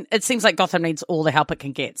 it seems like Gotham needs all the help it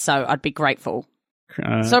can get. So I'd be grateful.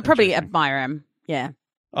 So I'd probably admire him. Yeah.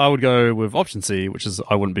 I would go with option C, which is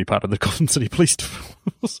I wouldn't be part of the Gotham City Police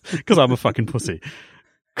Force because I'm a fucking pussy.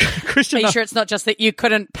 Are you sure it's not just that you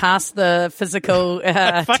couldn't pass the physical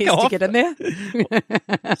test to get in there?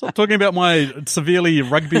 Stop talking about my severely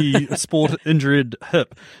rugby sport injured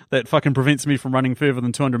hip that fucking prevents me from running further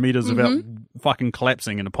than 200 meters without fucking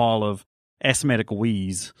collapsing in a pile of asthmatic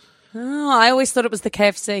wheeze. Oh, I always thought it was the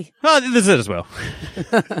KFC. Oh, there's it as well.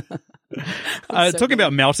 Talking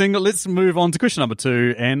about melting, let's move on to question number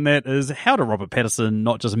 2, and that is how did Robert Pattinson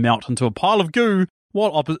not just melt into a pile of goo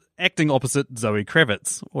while acting opposite Zoe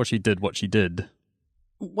Kravitz, or she did what she did?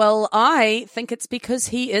 Well, I think it's because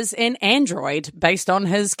he is an android based on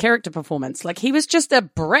his character performance. Like, he was just a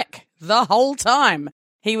brick the whole time.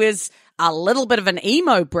 He was a little bit of an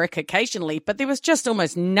emo brick occasionally, but there was just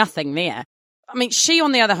almost nothing there. I mean, she,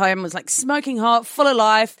 on the other hand, was like smoking hot, full of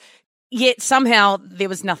life, yet somehow there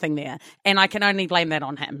was nothing there. And I can only blame that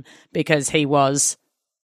on him because he was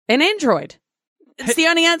an android. It's the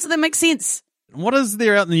only answer that makes sense. What is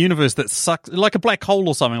there out in the universe that sucks, like a black hole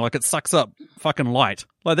or something, like it sucks up fucking light?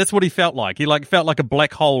 Like, that's what he felt like. He like felt like a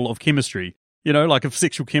black hole of chemistry, you know, like of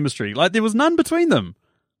sexual chemistry. Like, there was none between them.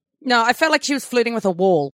 No, I felt like she was flirting with a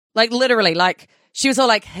wall. Like, literally, like, she was all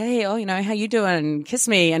like, hey, how you doing? Kiss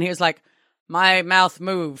me. And he was like, my mouth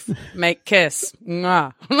move, make kiss.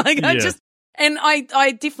 Mwah.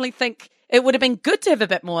 I definitely think it would have been good to have a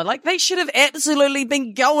bit more. Like, they should have absolutely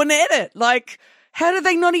been going at it. Like, how did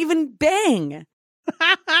they not even bang?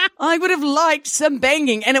 I would have liked some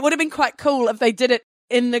banging, and it would have been quite cool if they did it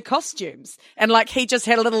in the costumes. And, like, he just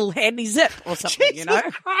had a little handy zip or something, Jesus you know?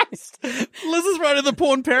 Christ. Liz is writing the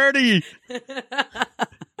porn parody.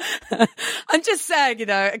 I'm just saying, you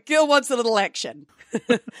know, a girl wants a little action.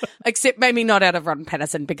 Except maybe not out of Ron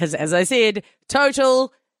Patterson because, as I said,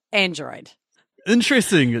 total android.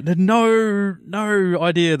 Interesting. No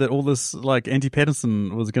idea that all this like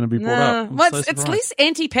anti-Patterson was going to be brought up. Well, it's less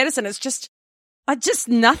anti-Patterson. It's just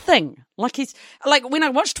nothing. Like he's like when I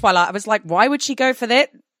watched Twilight, I was like, why would she go for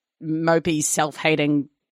that mopey, self-hating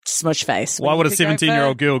smush face? Why would a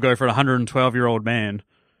 17-year-old girl go for a 112-year-old man?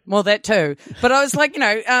 Well, that too. But I was like, you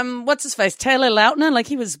know, what's his face? Taylor Lautner? Like,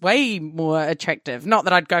 he was way more attractive. Not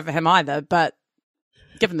that I'd go for him either, but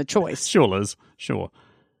given the choice. Sure, Liz. Sure.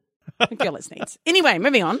 Girl, it's needs. Anyway,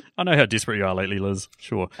 moving on. I know how desperate you are lately, Liz.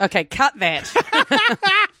 Sure. Okay, cut that.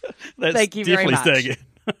 Thank you very much. Definitely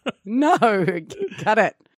No, cut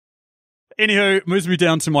it. Anywho, moves me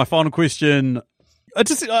down to my final question.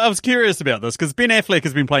 I was curious about this because Ben Affleck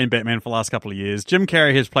has been playing Batman for the last couple of years. Jim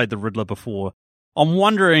Carrey has played the Riddler before. I'm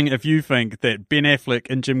wondering if you think that Ben Affleck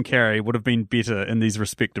and Jim Carrey would have been better in these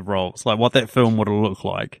respective roles, like what that film would have looked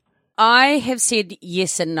like. I have said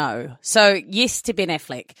yes and no. So yes to Ben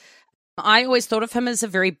Affleck. I always thought of him as a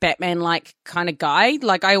very Batman-like kind of guy.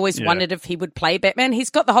 Like, I always wondered if he would play Batman. He's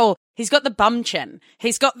got the bum chin.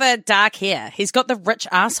 He's got the dark hair. He's got the rich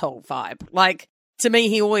asshole vibe. Like, to me,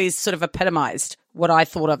 he always sort of epitomized what I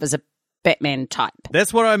thought of as a Batman type.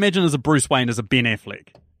 That's what I imagine as a Bruce Wayne, as a Ben Affleck.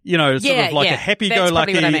 You know, sort Yeah, of like yeah. a happy-go-lucky That's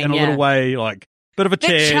probably what I mean, in a yeah. little way, like bit of a Bit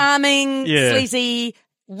Chad. charming, Yeah. sleazy,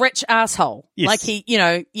 rich asshole. Yes. Like he,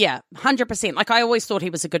 100%. Like I always thought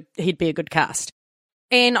he'd be a good cast.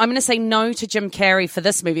 And I'm going to say no to Jim Carrey for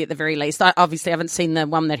this movie at the very least. I obviously haven't seen the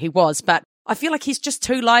one that he was, but I feel like he's just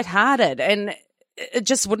too lighthearted and it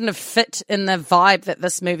just wouldn't have fit in the vibe that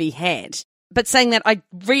this movie had. But saying that, I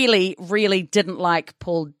really, really didn't like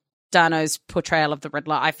Paul Dano's portrayal of the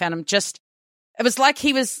Riddler. I found him it was like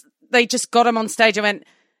they just got him on stage and went,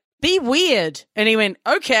 be weird. And he went,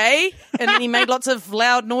 okay. And then he made lots of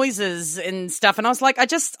loud noises and stuff. And I was like,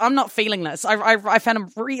 I'm not feeling this. I found him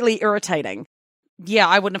really irritating. Yeah,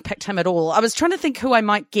 I wouldn't have picked him at all. I was trying to think who I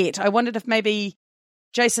might get. I wondered if maybe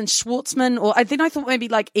Jason Schwartzman, or I thought maybe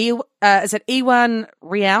like, is it Ewan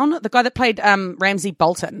Rioun? The guy that played Ramsay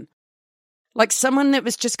Bolton. Like someone that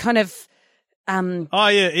was just kind of... Oh,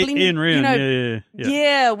 yeah, Ian Ryan.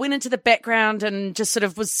 Yeah, went into the background and just sort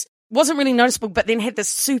of wasn't really noticeable, but then had this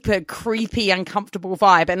super creepy, uncomfortable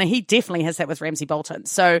vibe. And he definitely has that with Ramsay Bolton.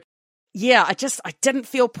 So, yeah, I didn't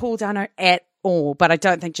feel Paul Dano at all, but I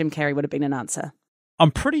don't think Jim Carrey would have been an answer.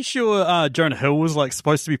 I'm pretty sure Jonah Hill was like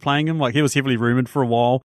supposed to be playing him. Like he was heavily rumored for a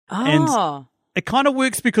while. Oh. And it kind of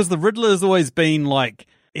works because the Riddler has always been like,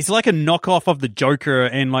 he's like a knockoff of the Joker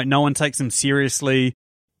and like no one takes him seriously.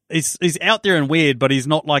 He's out there and weird, but he's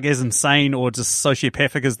not like as insane or just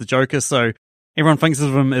sociopathic as the Joker. So everyone thinks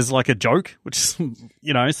of him as like a joke, which is,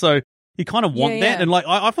 so you kind of want that. Yeah. And like,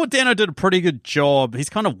 I thought Dano did a pretty good job. He's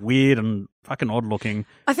kind of weird and fucking odd looking.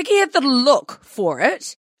 I think he had the look for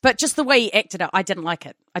it, but just the way he acted out, I didn't like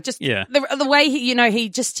it. The way he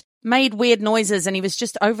just made weird noises and he was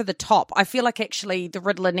just over the top. I feel like actually the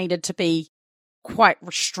Riddler needed to be quite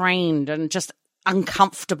restrained and just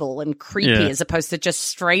uncomfortable and creepy as opposed to just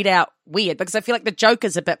straight out weird, because I feel like the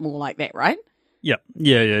Joker's a bit more like that, right? Yeah.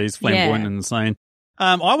 He's flamboyant and insane.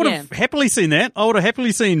 I would have happily seen that. I would have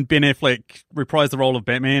happily seen Ben Affleck reprise the role of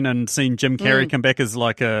Batman and seen Jim Carrey come back as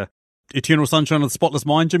like a Eternal Sunshine of the Spotless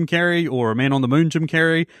Mind Jim Carrey or a Man on the Moon Jim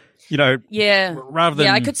Carrey. Rather than...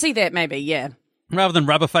 Yeah, I could see that maybe, yeah. Rather than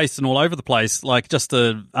rubber-faced and all over the place, like just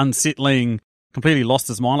a unsettling, completely lost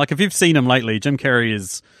his mind. Like if you've seen him lately, Jim Carrey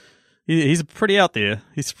is... He's pretty out there.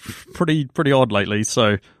 He's pretty odd lately,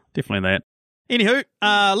 so definitely that.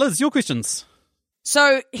 Anywho, Liz, your questions.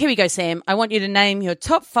 So here we go, Sam. I want you to name your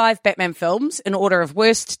top 5 Batman films in order of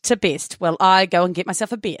worst to best while I go and get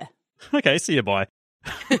myself a beer. Okay, see you, bye.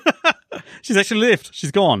 She's actually left.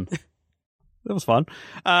 She's gone. That was fun.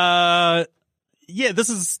 This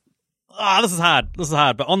is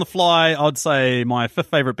hard. But on the fly, I'd say my 5th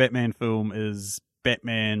favorite Batman film is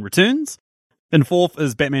Batman Returns. In 4th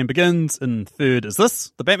is Batman Begins. In 3rd is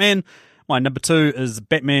this, The Batman. My number 2 is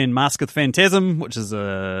Batman Mask of the Phantasm, which is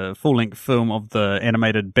a full-length film of the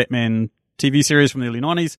animated Batman TV series from the early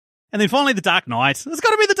 90s. And then finally, The Dark Knight. It's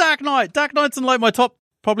got to be The Dark Knight. Dark Knight's in like my top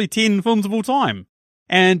probably 10 films of all time.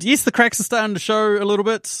 And yes, the cracks are starting to show a little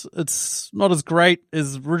bit. It's not as great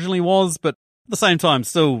as originally was, but at the same time,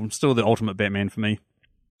 still the ultimate Batman for me.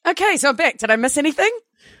 Okay, so I'm back. Did I miss anything?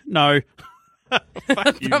 No.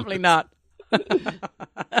 Fuck you. Probably not.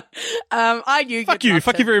 I knew. Fuck you.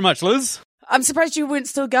 Fuck you very much, Liz. I'm surprised you weren't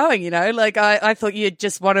still going, Like, I thought you'd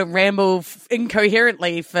just want to ramble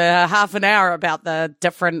incoherently for half an hour about the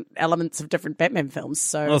different elements of different Batman films.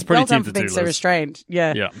 So, well, it's pretty well done for tempting being to, so Liz. restrained.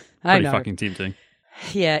 Yeah. Yeah. I Pretty know. fucking tempting.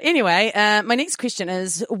 Yeah. Anyway, my next question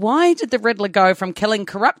is, why did the Riddler go from killing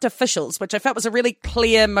corrupt officials, which I felt was a really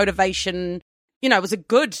clear motivation, it was a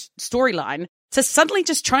good storyline, to suddenly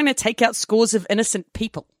just trying to take out scores of innocent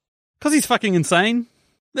people? Because he's fucking insane.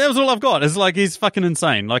 That was all I've got. It's like he's fucking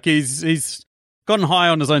insane. Like he's gotten high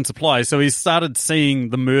on his own supply, so he's started seeing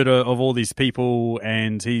the murder of all these people,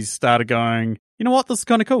 and he's started going, you know what, this is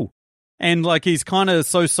kind of cool. And like he's kind of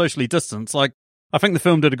so socially distanced. Like I think the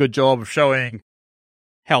film did a good job of showing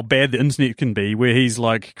how bad the internet can be, where he's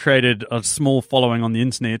like created a small following on the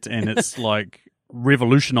internet, and it's like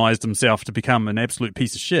revolutionized himself to become an absolute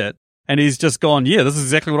piece of shit. And he's just gone, yeah, this is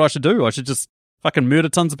exactly what I should do. I should just fucking murder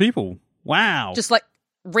tons of people. Wow. Just like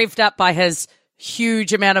revved up by his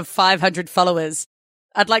huge amount of 500 followers.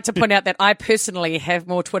 I'd like to point out that I personally have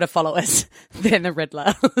more Twitter followers than the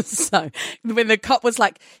Riddler. So when the cop was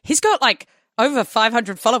like, he's got like over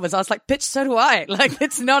 500 followers, I was like, bitch, so do I. Like,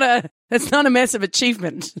 it's not a massive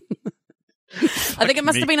achievement. I think it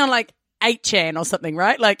must have been on like 8chan or something,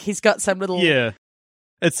 right? Like he's got some little... Yeah.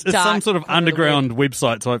 It's some sort of underground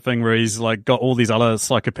website type thing where he's like got all these other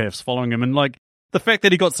psychopaths following him, and like the fact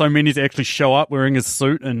that he got so many to actually show up wearing his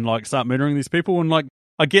suit and like start murdering these people, and like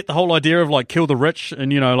I get the whole idea of like kill the rich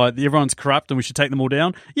and like everyone's corrupt and we should take them all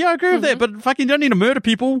down. Yeah, I agree with that, but fucking don't need to murder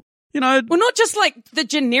people. Well, not just like the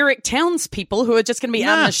generic townspeople who are just going to be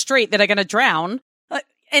out in the street that are going to drown,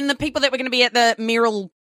 and the people that were going to be at the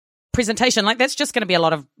mural presentation, like that's just going to be a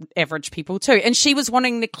lot of average people too. And she was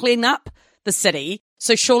wanting to clean up the city,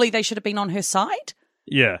 so surely they should have been on her side.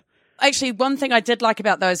 Yeah. Actually, one thing I did like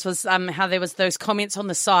about those was how there was those comments on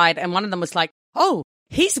the side, and one of them was like, "Oh,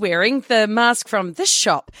 he's wearing the mask from this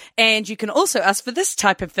shop, and you can also ask for this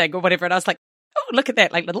type of thing," or whatever. And I was like, "Oh, look at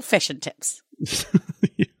that, like little fashion tips."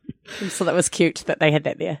 So that was cute that they had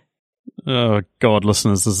that there. Oh, God,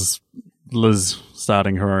 listeners, this is Liz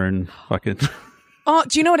starting her own fucking... Oh,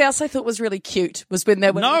 do you know what else I thought was really cute? Was when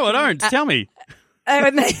they were... No, I don't. Tell me.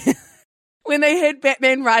 When they had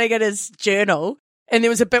Batman writing in his journal, and there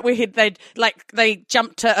was a bit where they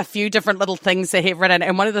jumped to a few different little things that he'd written,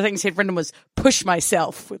 and one of the things he'd written was "push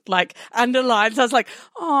myself" with like underlines. I was like,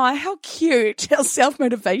 "Oh, how cute! How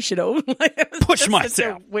self-motivational!" Push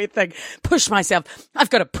myself. Weird thing. Push myself. I've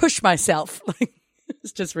got to push myself.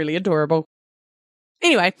 It's just really adorable.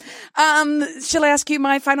 Anyway, shall I ask you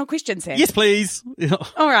my final question, Sam? Yes, please.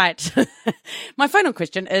 All right. My final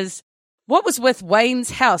question is, what was with Wayne's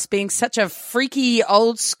house being such a freaky,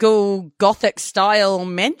 old-school, Gothic-style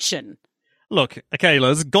mansion? Look, okay,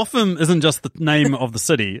 Liz, Gotham isn't just the name of the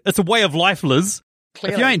city. It's a way of life, Liz.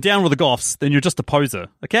 Clearly. If you ain't down with the Goths, then you're just a poser,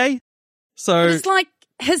 okay? So it's like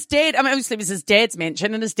his dad, I mean, obviously it was his dad's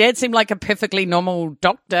mansion, and his dad seemed like a perfectly normal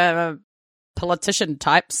doctor, politician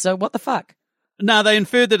type, so what the fuck? No, they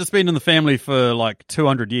inferred that it's been in the family for like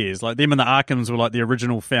 200 years. Like them and the Arkhams were like the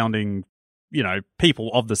original founding, people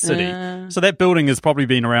of the city. So that building has probably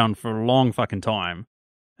been around for a long fucking time.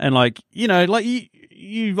 And like,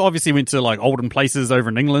 you obviously went to like olden places over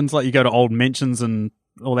in England. Like you go to old mansions and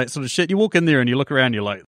all that sort of shit. You walk in there and you look around, you're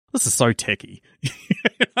like, this is so tacky.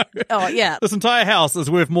 Oh, yeah. This entire house is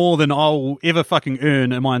worth more than I'll ever fucking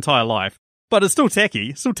earn in my entire life. But it's still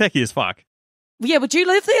tacky. Still tacky as fuck. Yeah, would you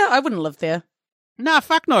live there? I wouldn't live there. Nah,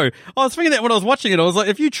 fuck no. I was thinking that when I was watching it, I was like,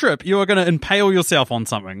 if you trip, you are going to impale yourself on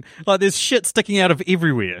something. Like, there's shit sticking out of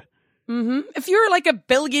everywhere. Mm-hmm. If you're like a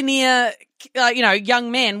billionaire,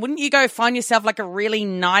 young man, wouldn't you go find yourself like a really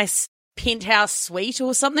nice penthouse suite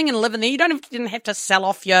or something and live in there? You didn't have to sell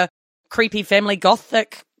off your creepy family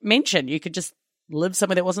Gothic mansion. You could just live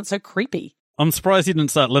somewhere that wasn't so creepy. I'm surprised he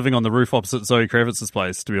didn't start living on the roof opposite Zoe Kravitz's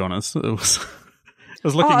place, to be honest. It was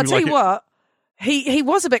looking I'll tell you what. He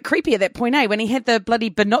was a bit creepy at that point, when he had the bloody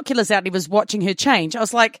binoculars out and he was watching her change. I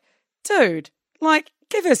was like, dude,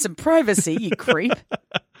 give her some privacy, you creep.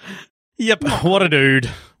 Yep, what a dude.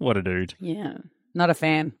 What a dude. Yeah, not a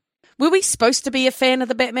fan. Were we supposed to be a fan of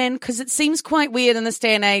the Batman? Because it seems quite weird in this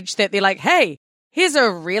day and age that they're like, hey, here's a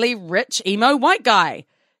really rich emo white guy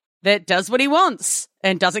that does what he wants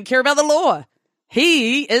and doesn't care about the law.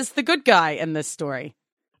 He is the good guy in this story.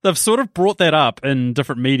 They've sort of brought that up in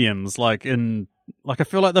different mediums, I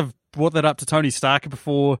feel like they've brought that up to Tony Stark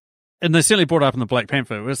before, and they certainly brought it up in the Black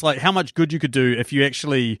Panther. It's like how much good you could do if you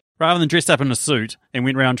actually, rather than dressed up in a suit and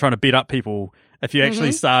went around trying to beat up people, if you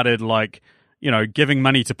actually started giving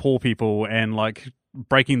money to poor people and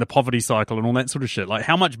breaking the poverty cycle and all that sort of shit. Like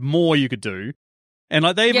how much more you could do. And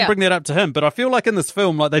they even bring that up to him. But I feel like in this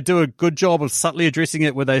film, they do a good job of subtly addressing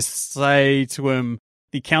it where they say to him,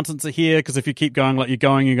 the accountants are here because if you keep going like you're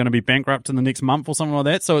going to be bankrupt in the next month or something like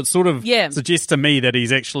that. So it sort of suggests to me that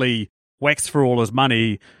he's actually waxed for all his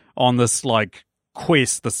money on this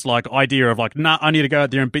quest, this idea of nah, I need to go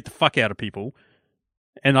out there and beat the fuck out of people.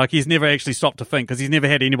 And he's never actually stopped to think because he's never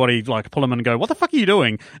had anybody pull him in and go, what the fuck are you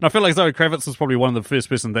doing? And I feel like Zoe Kravitz was probably one of the first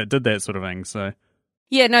person that did that sort of thing. So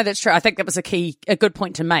yeah, no, that's true. I think that was a good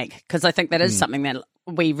point to make because I think that is something that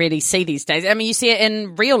we really see these days. I mean, you see it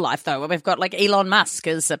in real life, though, where we've got Elon Musk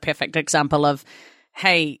is a perfect example of,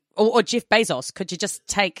 hey, or Jeff Bezos, could you just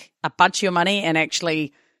take a bunch of your money and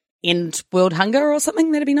actually end world hunger or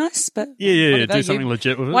something? That'd be nice. But yeah, do something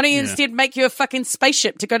legit with it. Why don't you instead make you a fucking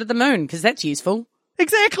spaceship to go to the moon? Because that's useful.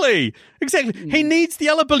 Exactly. He needs the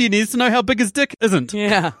other billionaires to know how big his dick isn't.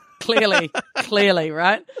 Yeah, clearly,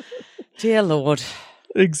 right? Dear Lord.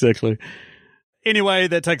 Exactly. Anyway,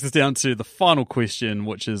 that takes us down to the final question,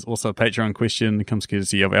 which is also a Patreon question. It comes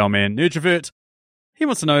courtesy of our man, Nerdrovert. He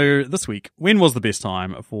wants to know this week, when was the best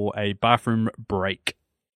time for a bathroom break?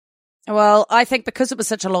 Well, I think because it was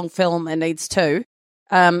such a long film, it needs two.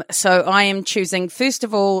 So I am choosing, first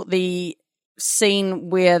of all, the scene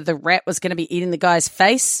where the rat was going to be eating the guy's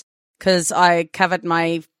face, because I covered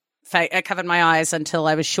my eyes until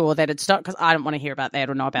I was sure that it'd stop, because I don't want to hear about that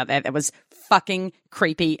or know about that. That was fucking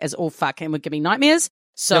creepy as all fuck and would give me nightmares.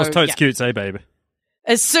 So that was totes cute, eh, babe?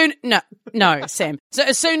 No, Sam. So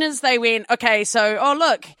as soon as they went, okay, so, oh,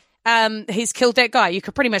 look, he's killed that guy. You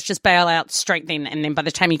could pretty much just bail out straight then, and then by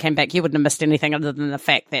the time you came back, you wouldn't have missed anything other than the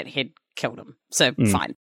fact that he'd killed him. So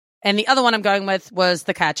fine. And the other one I'm going with was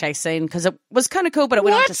the car chase scene, because it was kind of cool, but it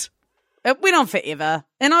went on forever.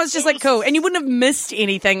 And I was just like, cool. And you wouldn't have missed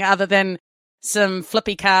anything other than some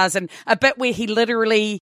flippy cars and a bit where he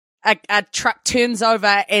literally, a truck turns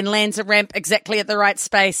over and lands a ramp exactly at the right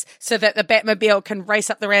space so that the Batmobile can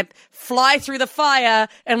race up the ramp, fly through the fire,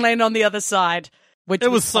 and land on the other side. Which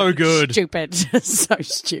was so good. Stupid. So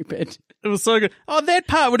stupid. It was so good. Oh, that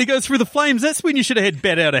part when he goes through the flames, that's when you should have had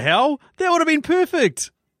Bat Out of Hell. That would have been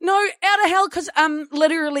perfect. No, out of hell, because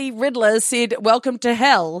literally Riddler said, "Welcome to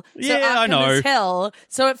hell." So yeah, I know. Is hell,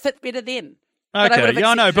 so it fit better then. Okay, yeah,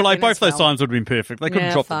 I know, but like both those times would have been perfect. They could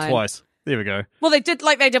have dropped it twice. There we go. Well, they did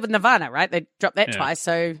like they did with Nirvana, right? They dropped that twice,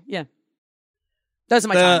 so yeah. Those are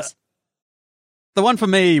my times. The one for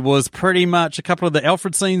me was pretty much a couple of the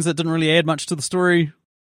Alfred scenes that didn't really add much to the story.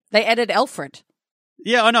 They added Alfred.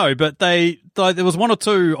 Yeah, I know, but there was one or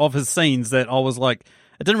two of his scenes that I was like,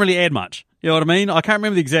 it didn't really add much. You know what I mean? I can't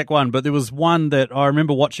remember the exact one, but there was one that I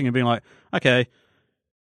remember watching and being like, okay.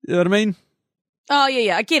 You know what I mean? Oh,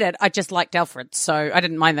 yeah, I get it. I just liked Alfred, so I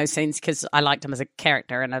didn't mind those scenes because I liked him as a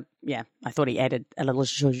character, and I thought he added a little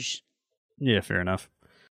zhuzh. Yeah, fair enough.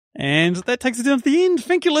 And that takes it down to the end.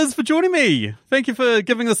 Thank you, Liz, for joining me. Thank you for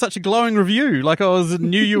giving us such a glowing review like I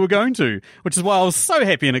knew you were going to, which is why I was so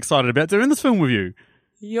happy and excited about doing this film with you.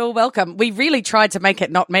 You're welcome. We really tried to make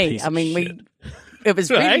it not me. It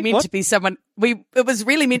was really meant to be someone. It was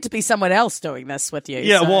really meant to be someone else doing this with you.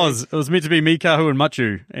 Yeah, so. It was. It was meant to be me, Kahu, and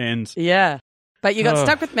Machu. And yeah, but you got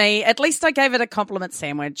stuck with me. At least I gave it a compliment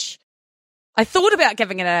sandwich. I thought about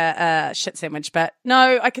giving it a shit sandwich, but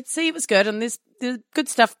no, I could see it was good, and there's good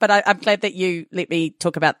stuff. But I'm glad that you let me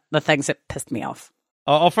talk about the things that pissed me off.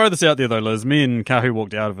 I'll throw this out there though, Liz. Me and Kahu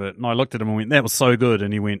walked out of it, and I looked at him and went, "That was so good,"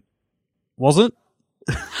 and he went, "Was it?"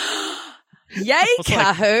 Yay,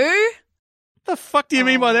 Kahu! Like, the fuck do you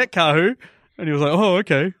mean by that, Kahu? And he was like, oh,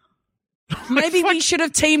 okay. Maybe we should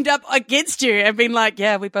have teamed up against you and been like,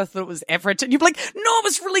 yeah, we both thought it was average. And you'd be like, no, it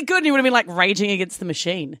was really good. And you would have been like raging against the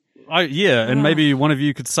machine. And maybe one of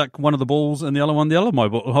you could suck one of the balls and the other one the other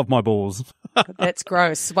of my balls. That's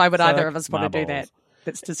gross. Why would either of us want to do that?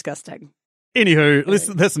 That's disgusting.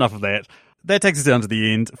 Anywho, that's enough of that. That takes us down to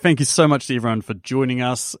the end. Thank you so much to everyone for joining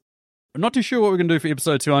us. I'm not too sure what we're going to do for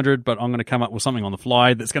episode 200, but I'm going to come up with something on the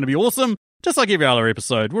fly that's going to be awesome. Just like every other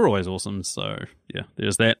episode, we're always awesome. So, yeah,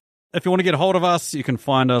 there's that. If you want to get a hold of us, you can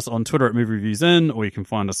find us on Twitter at Movie Reviews In, or you can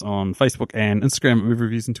find us on Facebook and Instagram at Movie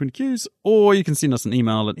Reviews in 20Qs, or you can send us an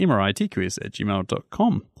email at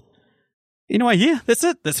mritqs@gmail.com. Anyway, yeah, that's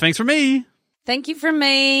it. That's thanks from me. Thank you from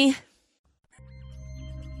me.